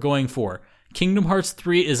that's what we're going for. Kingdom Hearts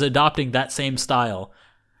 3 is adopting that same style.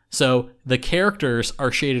 So the characters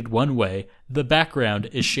are shaded one way, the background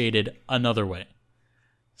is shaded another way.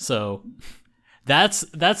 So that's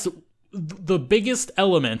the biggest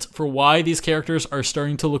element for why these characters are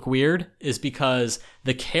starting to look weird, is because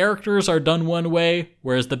the characters are done one way,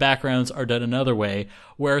 whereas the backgrounds are done another way.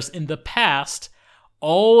 Whereas in the past,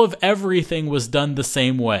 all of everything was done the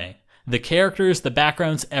same way. The characters, the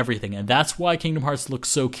backgrounds, everything. And that's why Kingdom Hearts looked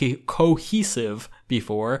so cohesive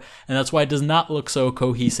before, and that's why it does not look so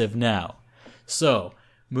cohesive now. So,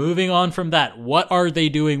 moving on from that, what are they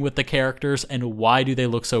doing with the characters, and why do they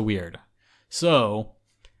look so weird? So,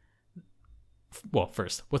 well,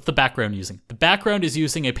 first, what's the background using? The background is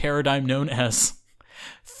using a paradigm known as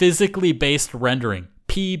physically based rendering,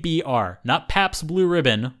 PBR. Not Pabst Blue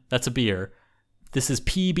Ribbon, that's a beer. This is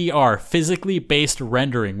PBR, physically based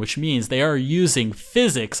rendering, which means they are using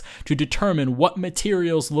physics to determine what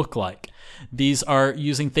materials look like. These are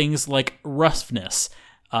using things like roughness,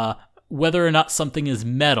 whether or not something is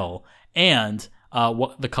metal, and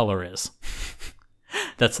what the color is.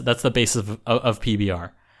 That's the basis of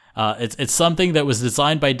PBR. It's something that was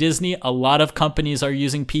designed by Disney. A lot of companies are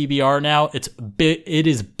using PBR now. It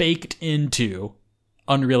is baked into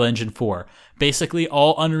Unreal Engine 4. Basically,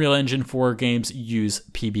 all Unreal Engine 4 games use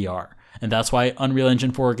PBR, and that's why Unreal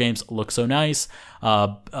Engine 4 games look so nice.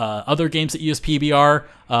 Other games that use PBR,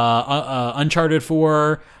 Uncharted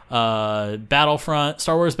 4, Battlefront,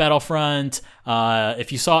 Star Wars Battlefront.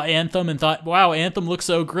 If you saw Anthem and thought, wow, Anthem looks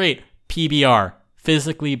so great, PBR,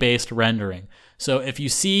 physically based rendering. So if you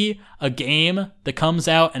see a game that comes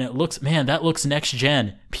out and it looks, man, that looks next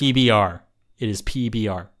gen, PBR. It is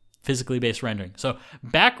PBR. Physically based rendering. So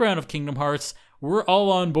background of Kingdom Hearts, we're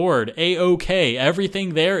all on board. A-OK.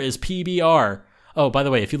 Everything there is PBR. Oh, by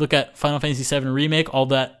the way, if you look at Final Fantasy VII Remake, all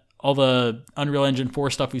the Unreal Engine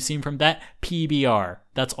 4 stuff we've seen from that, PBR.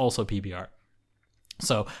 That's also PBR.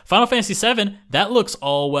 So Final Fantasy VII, that looks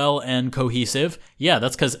all well and cohesive. Yeah,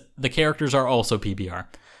 that's because the characters are also PBR.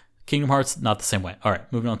 Kingdom Hearts, not the same way. All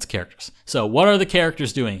right, moving on to characters. So what are the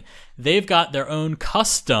characters doing? They've got their own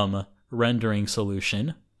custom rendering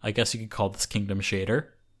solution. I guess you could call this Kingdom Shader,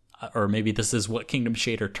 or maybe this is what Kingdom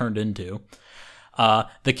Shader turned into.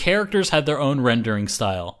 The characters have their own rendering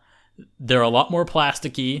style. They're a lot more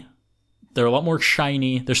plasticky. They're a lot more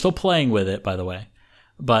shiny. They're still playing with it, by the way.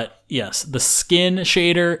 But yes, the skin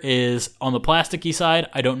shader is on the plasticky side.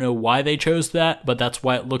 I don't know why they chose that, but that's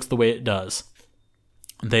why it looks the way it does.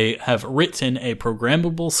 They have written a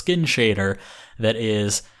programmable skin shader that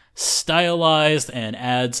is stylized and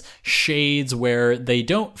adds shades where they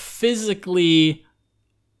don't physically,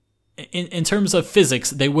 in terms of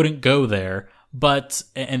physics, they wouldn't go there,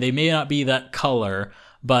 and they may not be that color,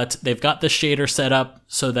 but they've got the shader set up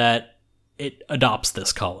so that it adopts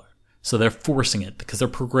this color. So they're forcing it because they're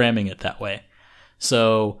programming it that way.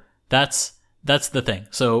 So that's the thing.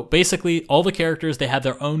 So basically, all the characters, they have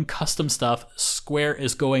their own custom stuff. Square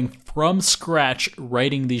is going from scratch,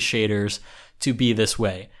 writing these shaders to be this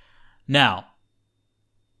way. Now,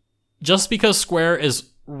 just because Square is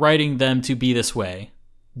writing them to be this way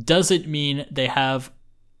doesn't mean they have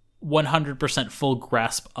 100% full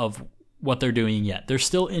grasp of what they're doing yet. They're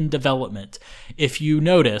still in development. If you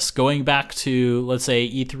notice, going back to, let's say,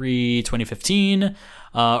 E3 2015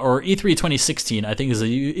 or E3 2016, I think is an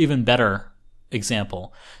even better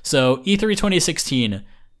example. So E3 2016,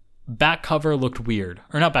 back cover looked weird.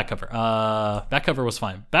 Or not back cover. Back cover was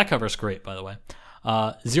fine. Back cover's great, by the way.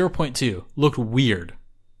 0.2 looked weird.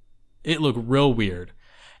 It looked real weird.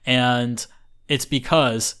 And it's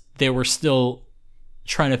because they were still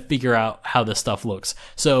trying to figure out how this stuff looks.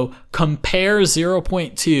 So compare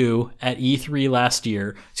 0.2 at E3 last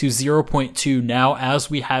year to 0.2 now as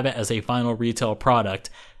we have it as a final retail product.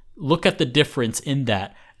 Look at the difference in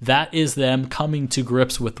that. That is them coming to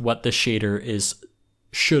grips with what the shader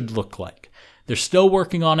should look like. They're still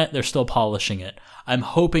working on it. They're still polishing it. I'm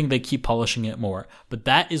hoping they keep polishing it more. But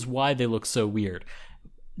that is why they look so weird.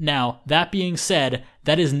 Now, that being said,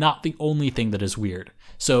 that is not the only thing that is weird.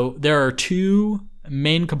 So there are two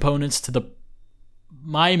main components to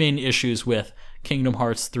my main issues with Kingdom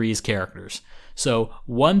Hearts 3's characters. So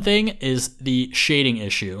one thing is the shading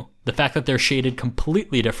issue, the fact that they're shaded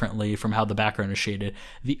completely differently from how the background is shaded.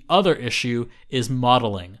 The other issue is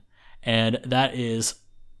modeling, and that is,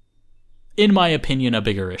 in my opinion, a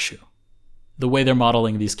bigger issue. The way they're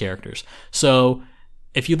modeling these characters. So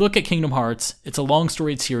if you look at Kingdom Hearts, it's a long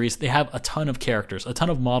storied series. They have a ton of characters, a ton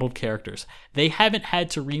of modeled characters. They haven't had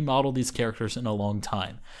to remodel these characters in a long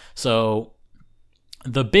time. So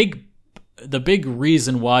the big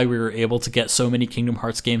reason why we were able to get so many Kingdom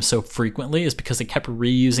Hearts games so frequently is because they kept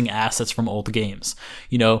reusing assets from old games.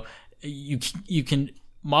 You know, you can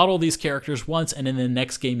model these characters once, and in the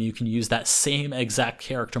next game you can use that same exact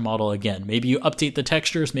character model again. Maybe you update the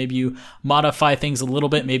textures, maybe you modify things a little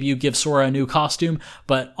bit, maybe you give Sora a new costume,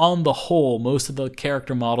 but on the whole, most of the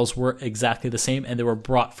character models were exactly the same, and they were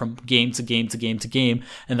brought from game to game to game to game,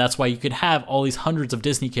 and that's why you could have all these hundreds of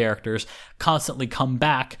Disney characters constantly come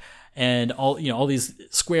back, and all these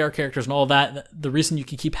Square characters and all that. The reason you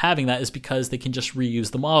can keep having that is because they can just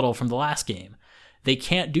reuse the model from the last game. They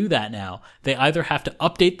can't do that now. They either have to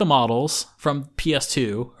update the models from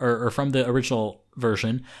PS2 or from the original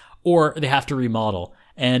version, or they have to remodel.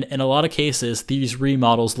 And in a lot of cases, these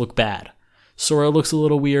remodels look bad. Sora looks a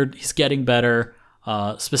little weird. He's getting better.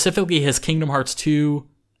 Specifically, his Kingdom Hearts 2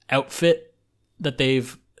 outfit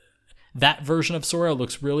that version of Sora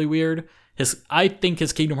looks really weird. I think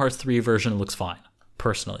his Kingdom Hearts 3 version looks fine.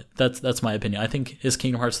 Personally, that's my opinion. I think his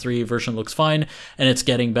Kingdom Hearts 3 version looks fine, and it's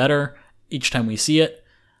getting better each time we see it.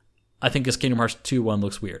 I think his Kingdom Hearts 2 one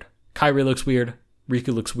looks weird. Kairi looks weird.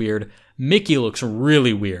 Riku looks weird. Mickey looks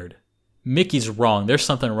really weird. Mickey's wrong. There's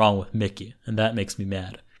something wrong with Mickey, and that makes me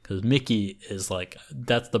mad. Because Mickey is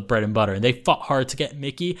that's the bread and butter. And they fought hard to get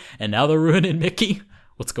Mickey, and now they're ruining Mickey?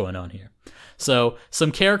 What's going on here? So,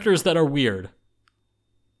 some characters that are weird.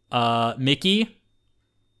 Mickey.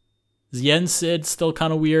 Yen Sid, still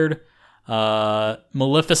kind of weird.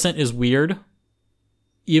 Maleficent is weird.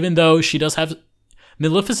 Even though she does have...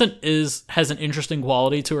 Maleficent has an interesting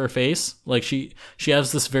quality to her face. Like, she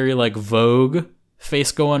has this very, Vogue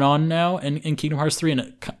face going on now in Kingdom Hearts 3, and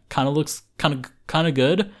it kind of looks kind of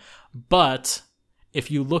good. But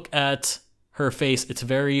if you look at her face, it's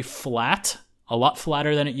very flat, a lot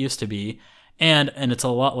flatter than it used to be, and it's a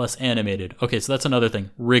lot less animated. Okay, so that's another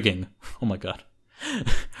thing. Rigging. Oh my god.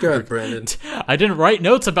 Good, Brandon. I didn't write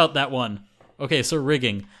notes about that one. Okay, so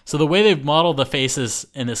rigging. So the way they've modeled the faces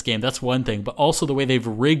in this game, that's one thing, but also the way they've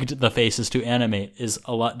rigged the faces to animate is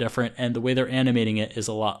a lot different, and the way they're animating it is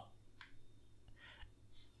a lot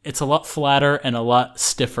flatter and a lot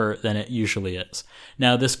stiffer than it usually is.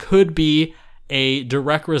 Now, this could be a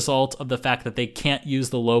direct result of the fact that they can't use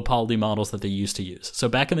the low poly models that they used to use. So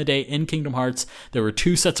back in the day in Kingdom Hearts, there were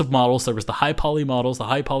two sets of models. There was the high poly models, the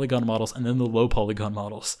high polygon models, and then the low polygon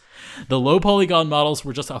models. The low polygon models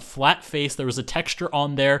were just a flat face. There was a texture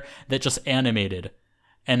on there that just animated.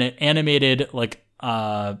 And it animated it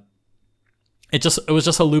was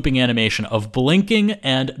just a looping animation of blinking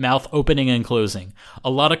and mouth opening and closing. A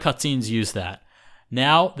lot of cutscenes use that.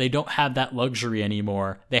 Now, they don't have that luxury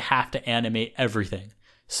anymore. They have to animate everything.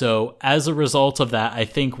 So, as a result of that, I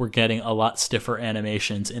think we're getting a lot stiffer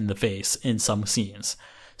animations in the face in some scenes.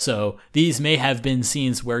 So, these may have been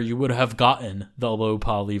scenes where you would have gotten the low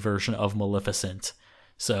poly version of Maleficent.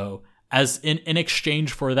 So, as in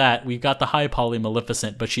exchange for that, we've got the high poly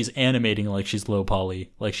Maleficent, but she's animating like she's low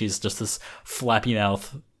poly, like she's just this flappy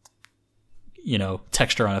mouth,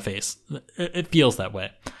 texture on a face. It feels that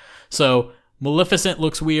way. So, Maleficent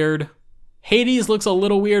looks weird. Hades looks a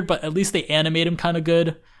little weird, but at least they animate him kind of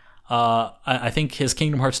good. I think his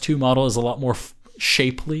Kingdom Hearts 2 model is a lot more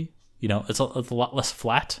shapely. It's a lot less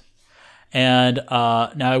flat. And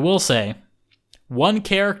now I will say, one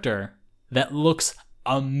character that looks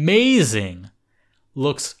amazing,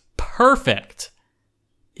 looks perfect,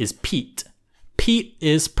 is Pete. Pete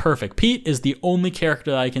is perfect. Pete is the only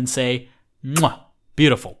character that I can say, mwah,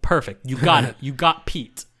 beautiful, perfect. You got it. You got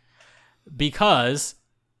Pete. Because,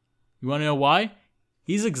 you want to know why?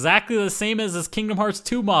 He's exactly the same as his Kingdom Hearts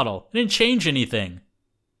 2 model. It didn't change anything.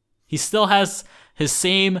 He still has his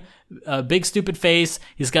same big stupid face.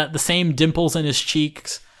 He's got the same dimples in his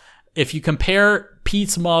cheeks. If you compare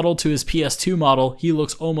Pete's model to his PS2 model, he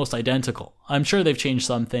looks almost identical. I'm sure they've changed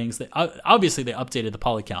some things. Obviously, they updated the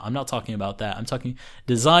poly count. I'm not talking about that. I'm talking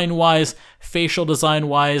design-wise, facial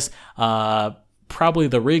design-wise. Probably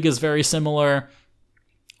the rig is very similar.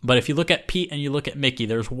 But if you look at Pete and you look at Mickey,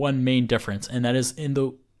 there's one main difference, and that is in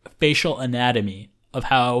the facial anatomy of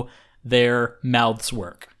how their mouths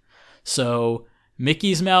work. So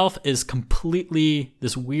Mickey's mouth is completely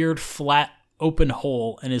this weird, flat, open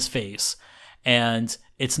hole in his face, and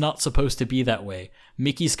it's not supposed to be that way.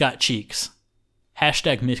 Mickey's got cheeks.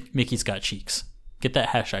 Hashtag Mickey's got cheeks. Get that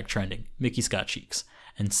hashtag trending. Mickey's got cheeks.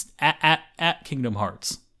 And at Kingdom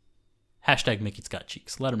Hearts, hashtag Mickey's got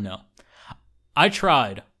cheeks. Let him know. I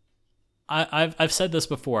tried. I've said this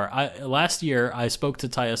before. Last year I spoke to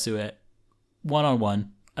Tayasue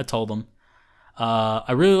one-on-one. I told him,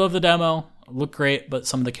 I really love the demo. Look great, but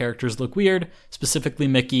some of the characters look weird. Specifically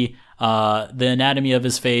Mickey. The anatomy of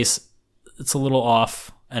his face, it's a little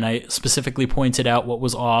off. And I specifically pointed out what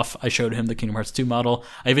was off. I showed him the Kingdom Hearts 2 model.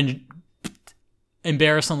 I even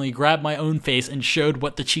embarrassingly grabbed my own face and showed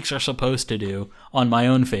what the cheeks are supposed to do on my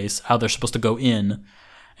own face, how they're supposed to go in.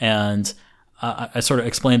 And I sort of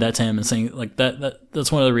explained that to him and saying like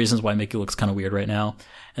that's one of the reasons why Mickey looks kind of weird right now.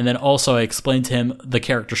 And then also I explained to him the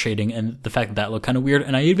character shading and the fact that looked kind of weird.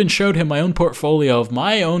 And I even showed him my own portfolio of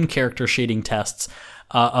my own character shading tests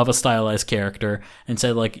of a stylized character and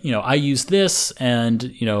said like, I use this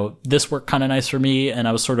and, this worked kind of nice for me. And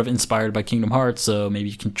I was sort of inspired by Kingdom Hearts. So maybe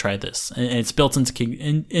you can try this. And it's built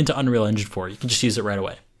into Unreal Engine 4. You can just use it right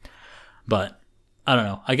away. But I don't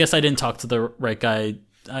know. I guess I didn't talk to the right guy.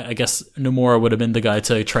 I guess Nomura would have been the guy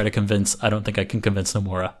to try to convince. I don't think I can convince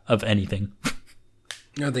Nomura of anything. I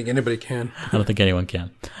don't think anybody can. I don't think anyone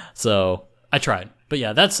can. So I tried. But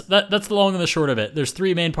yeah, that's the long and the short of it. There's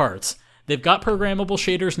three main parts. They've got programmable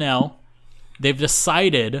shaders now. They've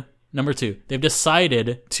decided, number two, they've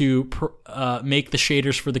decided to make the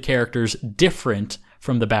shaders for the characters different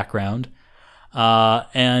from the background.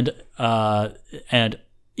 And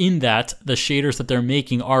in that, the shaders that they're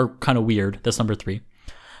making are kind of weird. That's number three.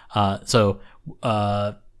 New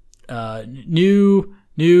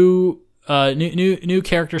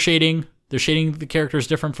character shading. They're shading the characters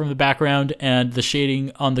different from the background, and the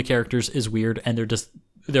shading on the characters is weird, and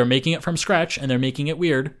they're making it from scratch, and they're making it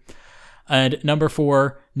weird. And number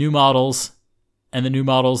four, new models, and the new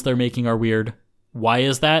models they're making are weird. Why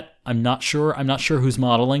is that? I'm not sure. I'm not sure who's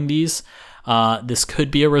modeling these. This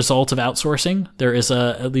could be a result of outsourcing. There is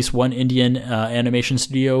at least one Indian animation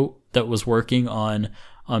studio that was working on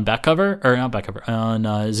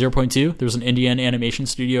 0.2. There was an Indian animation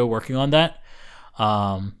studio working on that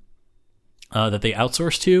that they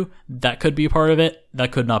outsourced to. That could be part of it.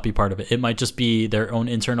 That could not be part of it. It might just be their own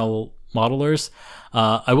internal modelers.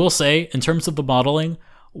 I will say, in terms of the modeling,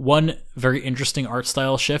 one very interesting art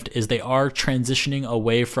style shift is they are transitioning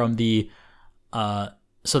away from the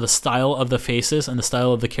style of the faces and the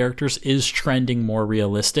style of the characters is trending more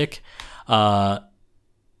realistic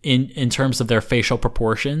in terms of their facial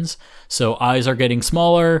proportions. So eyes are getting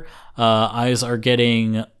smaller, mouths are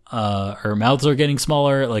getting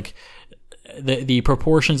smaller. Like the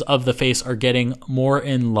proportions of the face are getting more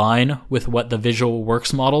in line with what the Visual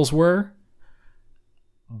Works models were,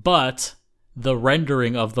 but the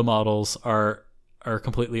rendering of the models are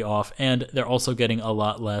completely off, and they're also getting a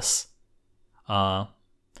lot less.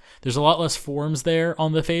 There's a lot less forms there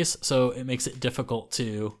on the face, so it makes it difficult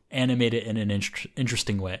to animate it in an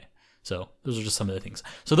interesting way. So those are just some of the things.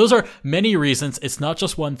 So those are many reasons. It's not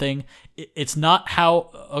just one thing. It's not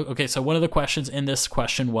how... Okay, so one of the questions in this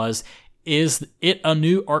question was, is it a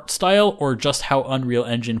new art style or just how Unreal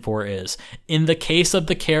Engine 4 is? In the case of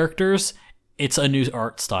the characters, it's a new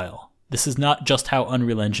art style. This is not just how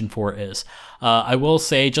Unreal Engine 4 is. I will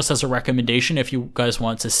say, just as a recommendation, if you guys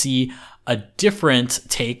want to see a different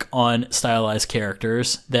take on stylized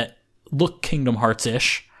characters that look Kingdom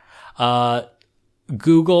Hearts-ish,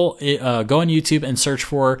 go on YouTube and search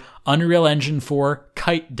for Unreal Engine 4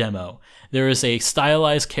 kite demo. There is a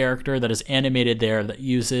stylized character that is animated there that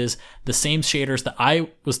uses the same shaders that I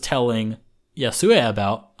was telling Yasue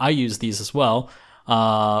about. I use these as well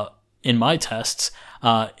in my tests.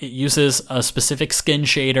 It uses a specific skin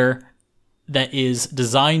shader that is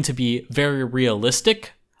designed to be very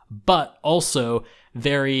realistic, but also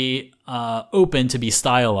very open to be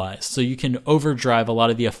stylized. So you can overdrive a lot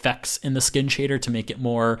of the effects in the skin shader to make it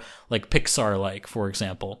more like Pixar-like, for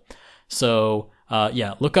example. So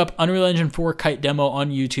look up Unreal Engine 4 kite demo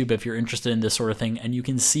on YouTube if you're interested in this sort of thing, and you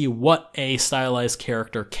can see what a stylized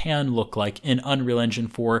character can look like in Unreal Engine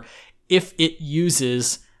 4 if it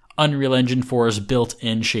uses Unreal Engine 4's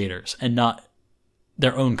built-in shaders and not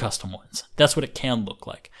their own custom ones. That's what it can look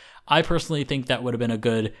like. I personally think that would have been a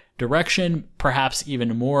good direction, perhaps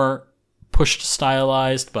even more pushed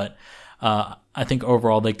stylized, but I think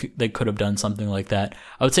overall they could have done something like that.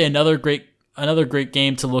 I would say another great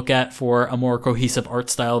game to look at for a more cohesive art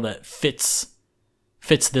style that fits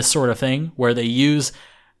this sort of thing, where they use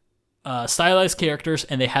stylized characters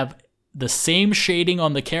and they have the same shading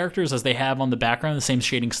on the characters as they have on the background, the same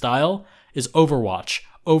shading style, is Overwatch.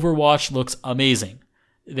 Overwatch looks amazing.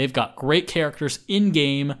 They've got great characters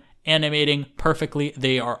in-game, animating perfectly.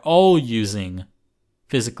 They are all using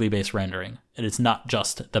physically based rendering, and it's not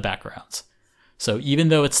just the backgrounds. So even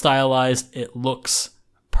though it's stylized, it looks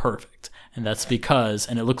perfect. And that's because,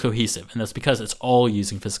 and it looks cohesive, and that's because it's all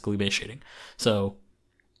using physically based shading. So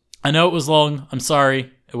I know it was long. I'm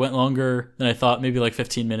sorry. It went longer than I thought, maybe like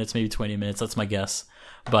 15 minutes, maybe 20 minutes. That's my guess.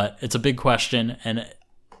 But it's a big question, and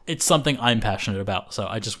it's something I'm passionate about. So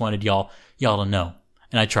I just wanted y'all to know.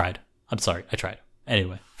 And I tried. I'm sorry. I tried.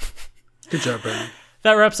 Anyway. Good job, Brandon.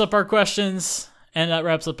 That wraps up our questions, and that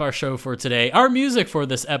wraps up our show for today. Our music for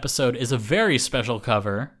this episode is a very special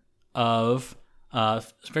cover of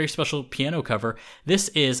very special piano cover. This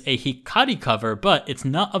is a Hikari cover, but it's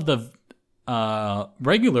not of the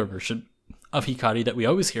regular version of Hikari that we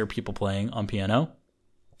always hear people playing on piano.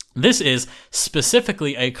 This is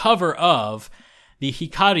specifically a cover of the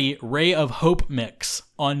Hikari Ray of Hope mix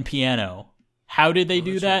on piano. How did they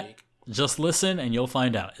do that? Unique. Just listen and you'll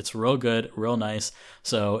find out. It's real good, real nice.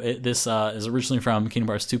 So this is originally from Kingdom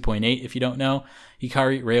Hearts 2.8, if you don't know.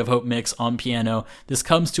 Hikari Ray of Hope mix on piano. This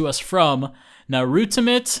comes to us from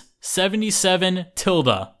Narutimate 77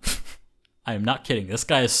 Tilda. I am not kidding. This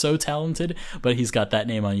guy is so talented, but he's got that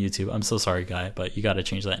name on YouTube. I'm so sorry, guy, but you got to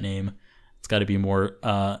change that name. It's got to be more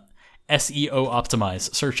SEO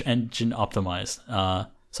optimized, search engine optimized.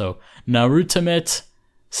 So Narutimate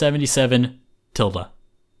 77 Tilda.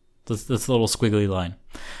 This little squiggly line.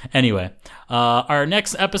 Anyway, our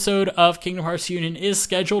next episode of Kingdom Hearts Union is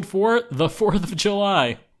scheduled for the 4th of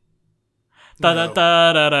July.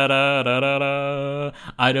 Da-da-da-da-da-da-da-da.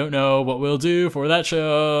 I don't know what we'll do for that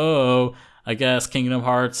show. I guess Kingdom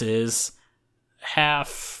Hearts is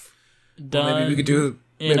half done. Well, maybe we could do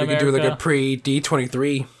like a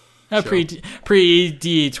pre-D23. A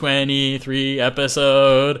pre-D23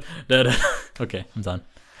 episode. Okay, I'm done.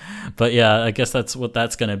 But yeah, I guess that's what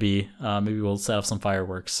that's going to be. Maybe we'll set off some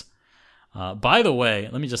fireworks. By the way,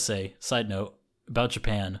 let me just say, side note about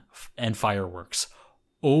Japan and fireworks.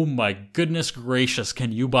 Oh my goodness gracious,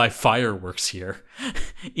 can you buy fireworks here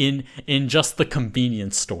in just the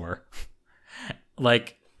convenience store?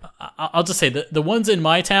 Like, I'll just say the ones in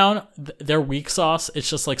my town, they're weak sauce. It's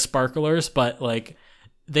just like sparklers, but like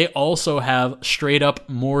they also have straight up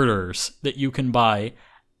mortars that you can buy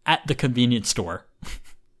at the convenience store.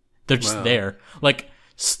 They're just there. Like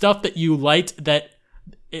stuff that you light that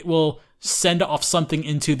it will send off something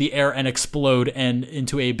into the air and explode and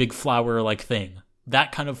into a big flower like thing.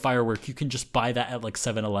 That kind of firework, you can just buy that at like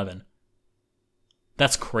 7-Eleven.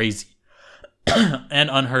 That's crazy. And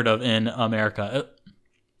unheard of in America.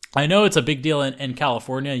 I know it's a big deal in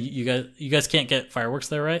California. You guys can't get fireworks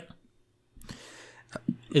there, right?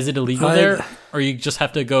 Is it illegal there? Or you just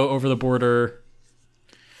have to go over the border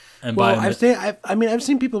and buy them? I've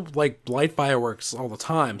seen people like light fireworks all the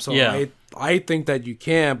time. So yeah. I think that you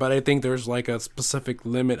can, but I think there's like a specific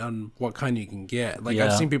limit on what kind you can get. Like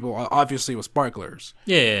I've seen people obviously with sparklers.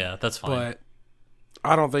 Yeah, that's fine. But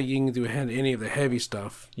I don't think you can do any of the heavy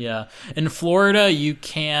stuff. Yeah. In Florida, you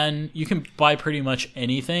can buy pretty much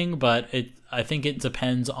anything, but I think it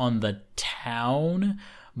depends on the town.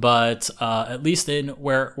 But at least in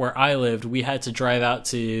where I lived, we had to drive out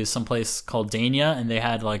to some place called Dania, and they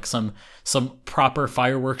had like some proper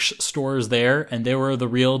fireworks stores there, and they were the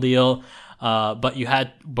real deal. But you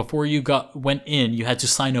had, before you went in, you had to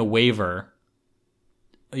sign a waiver.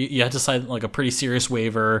 You had to sign like a pretty serious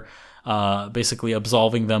waiver basically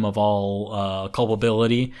absolving them of all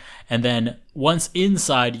culpability. And then once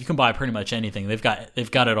inside, you can buy pretty much anything. They've got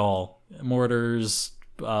it all: mortars,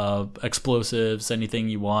 explosives, anything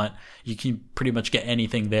you want. You can pretty much get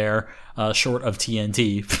anything there, short of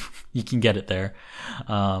TNT. You can get it there.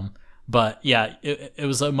 But yeah, it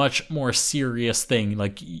was a much more serious thing.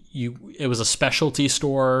 Like it was a specialty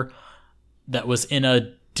store that was in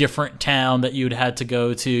a different town that you'd had to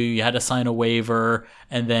go to. You had to sign a waiver,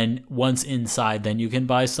 and then once inside, then you can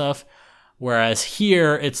buy stuff. Whereas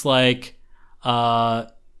here, it's like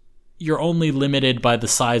you're only limited by the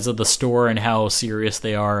size of the store and how serious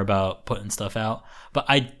they are about putting stuff out. But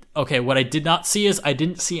what I did not see is I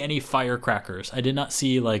didn't see any firecrackers. I did not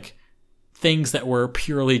see like things that were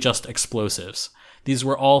purely just explosives. These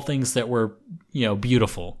were all things that were,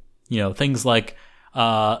 beautiful. Things like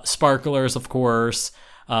sparklers, of course,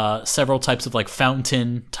 several types of like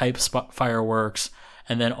fountain type fireworks,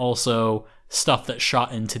 and then also stuff that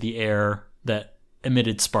shot into the air that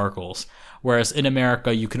emitted sparkles. Whereas in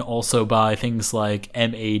America, you can also buy things like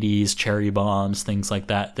M80s, cherry bombs, things like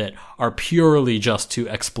that are purely just to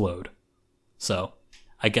explode. So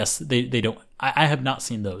I guess they don't. I have not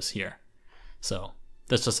seen those here. So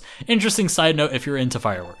that's just interesting side note if you're into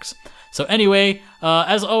fireworks. So anyway,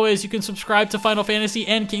 as always, you can subscribe to Final Fantasy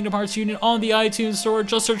and Kingdom Hearts Union on the iTunes Store.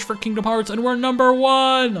 Just search for Kingdom Hearts and we're number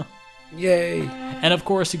 1! Yay! And of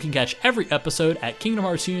course, you can catch every episode at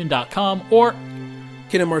KingdomHeartsUnion.com or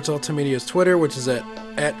Kingdom Hearts Ultimania's Twitter, which is at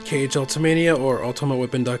KHUltimania, or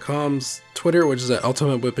UltimateWhippin.com's Twitter, which is at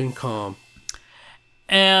UltimateWhippin.com.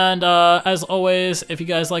 And as always, if you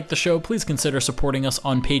guys like the show, please consider supporting us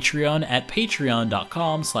on Patreon at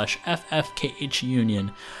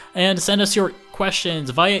patreon.com/FFKHUnion. And send us your questions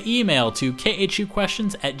via email to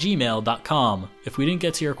khuquestions@gmail.com. If we didn't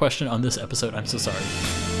get to your question on this episode, I'm so sorry.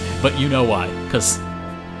 But you know why, because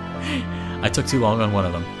I took too long on one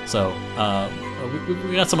of them. So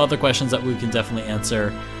we got some other questions that we can definitely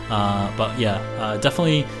answer. But yeah,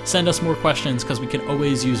 definitely send us more questions because we can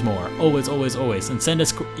always use more. Always, always, always. And send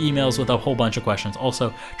us emails with a whole bunch of questions.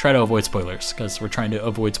 Also, try to avoid spoilers because we're trying to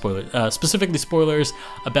avoid spoilers. Specifically spoilers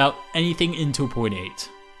about anything in 2.8.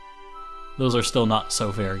 Those are still not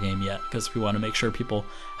so fair game yet because we want to make sure people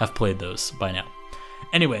have played those by now.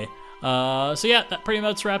 Anyway, so yeah, that pretty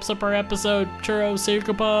much wraps up our episode. Churros, say your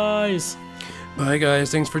goodbyes. Bye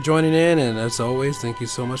guys, thanks for joining in, and as always, thank you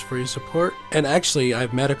so much for your support. And actually,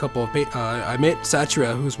 I've met a couple of I met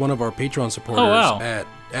Satura, who's one of our Patreon supporters,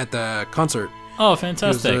 at the concert. Oh,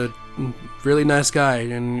 fantastic! He was a really nice guy,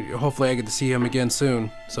 and hopefully I get to see him again soon.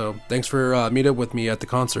 So thanks for meeting up with me at the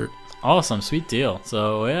concert. Awesome, sweet deal.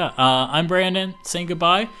 So yeah, I'm Brandon saying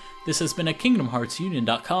goodbye. This has been a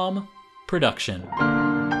KingdomHeartsUnion.com production.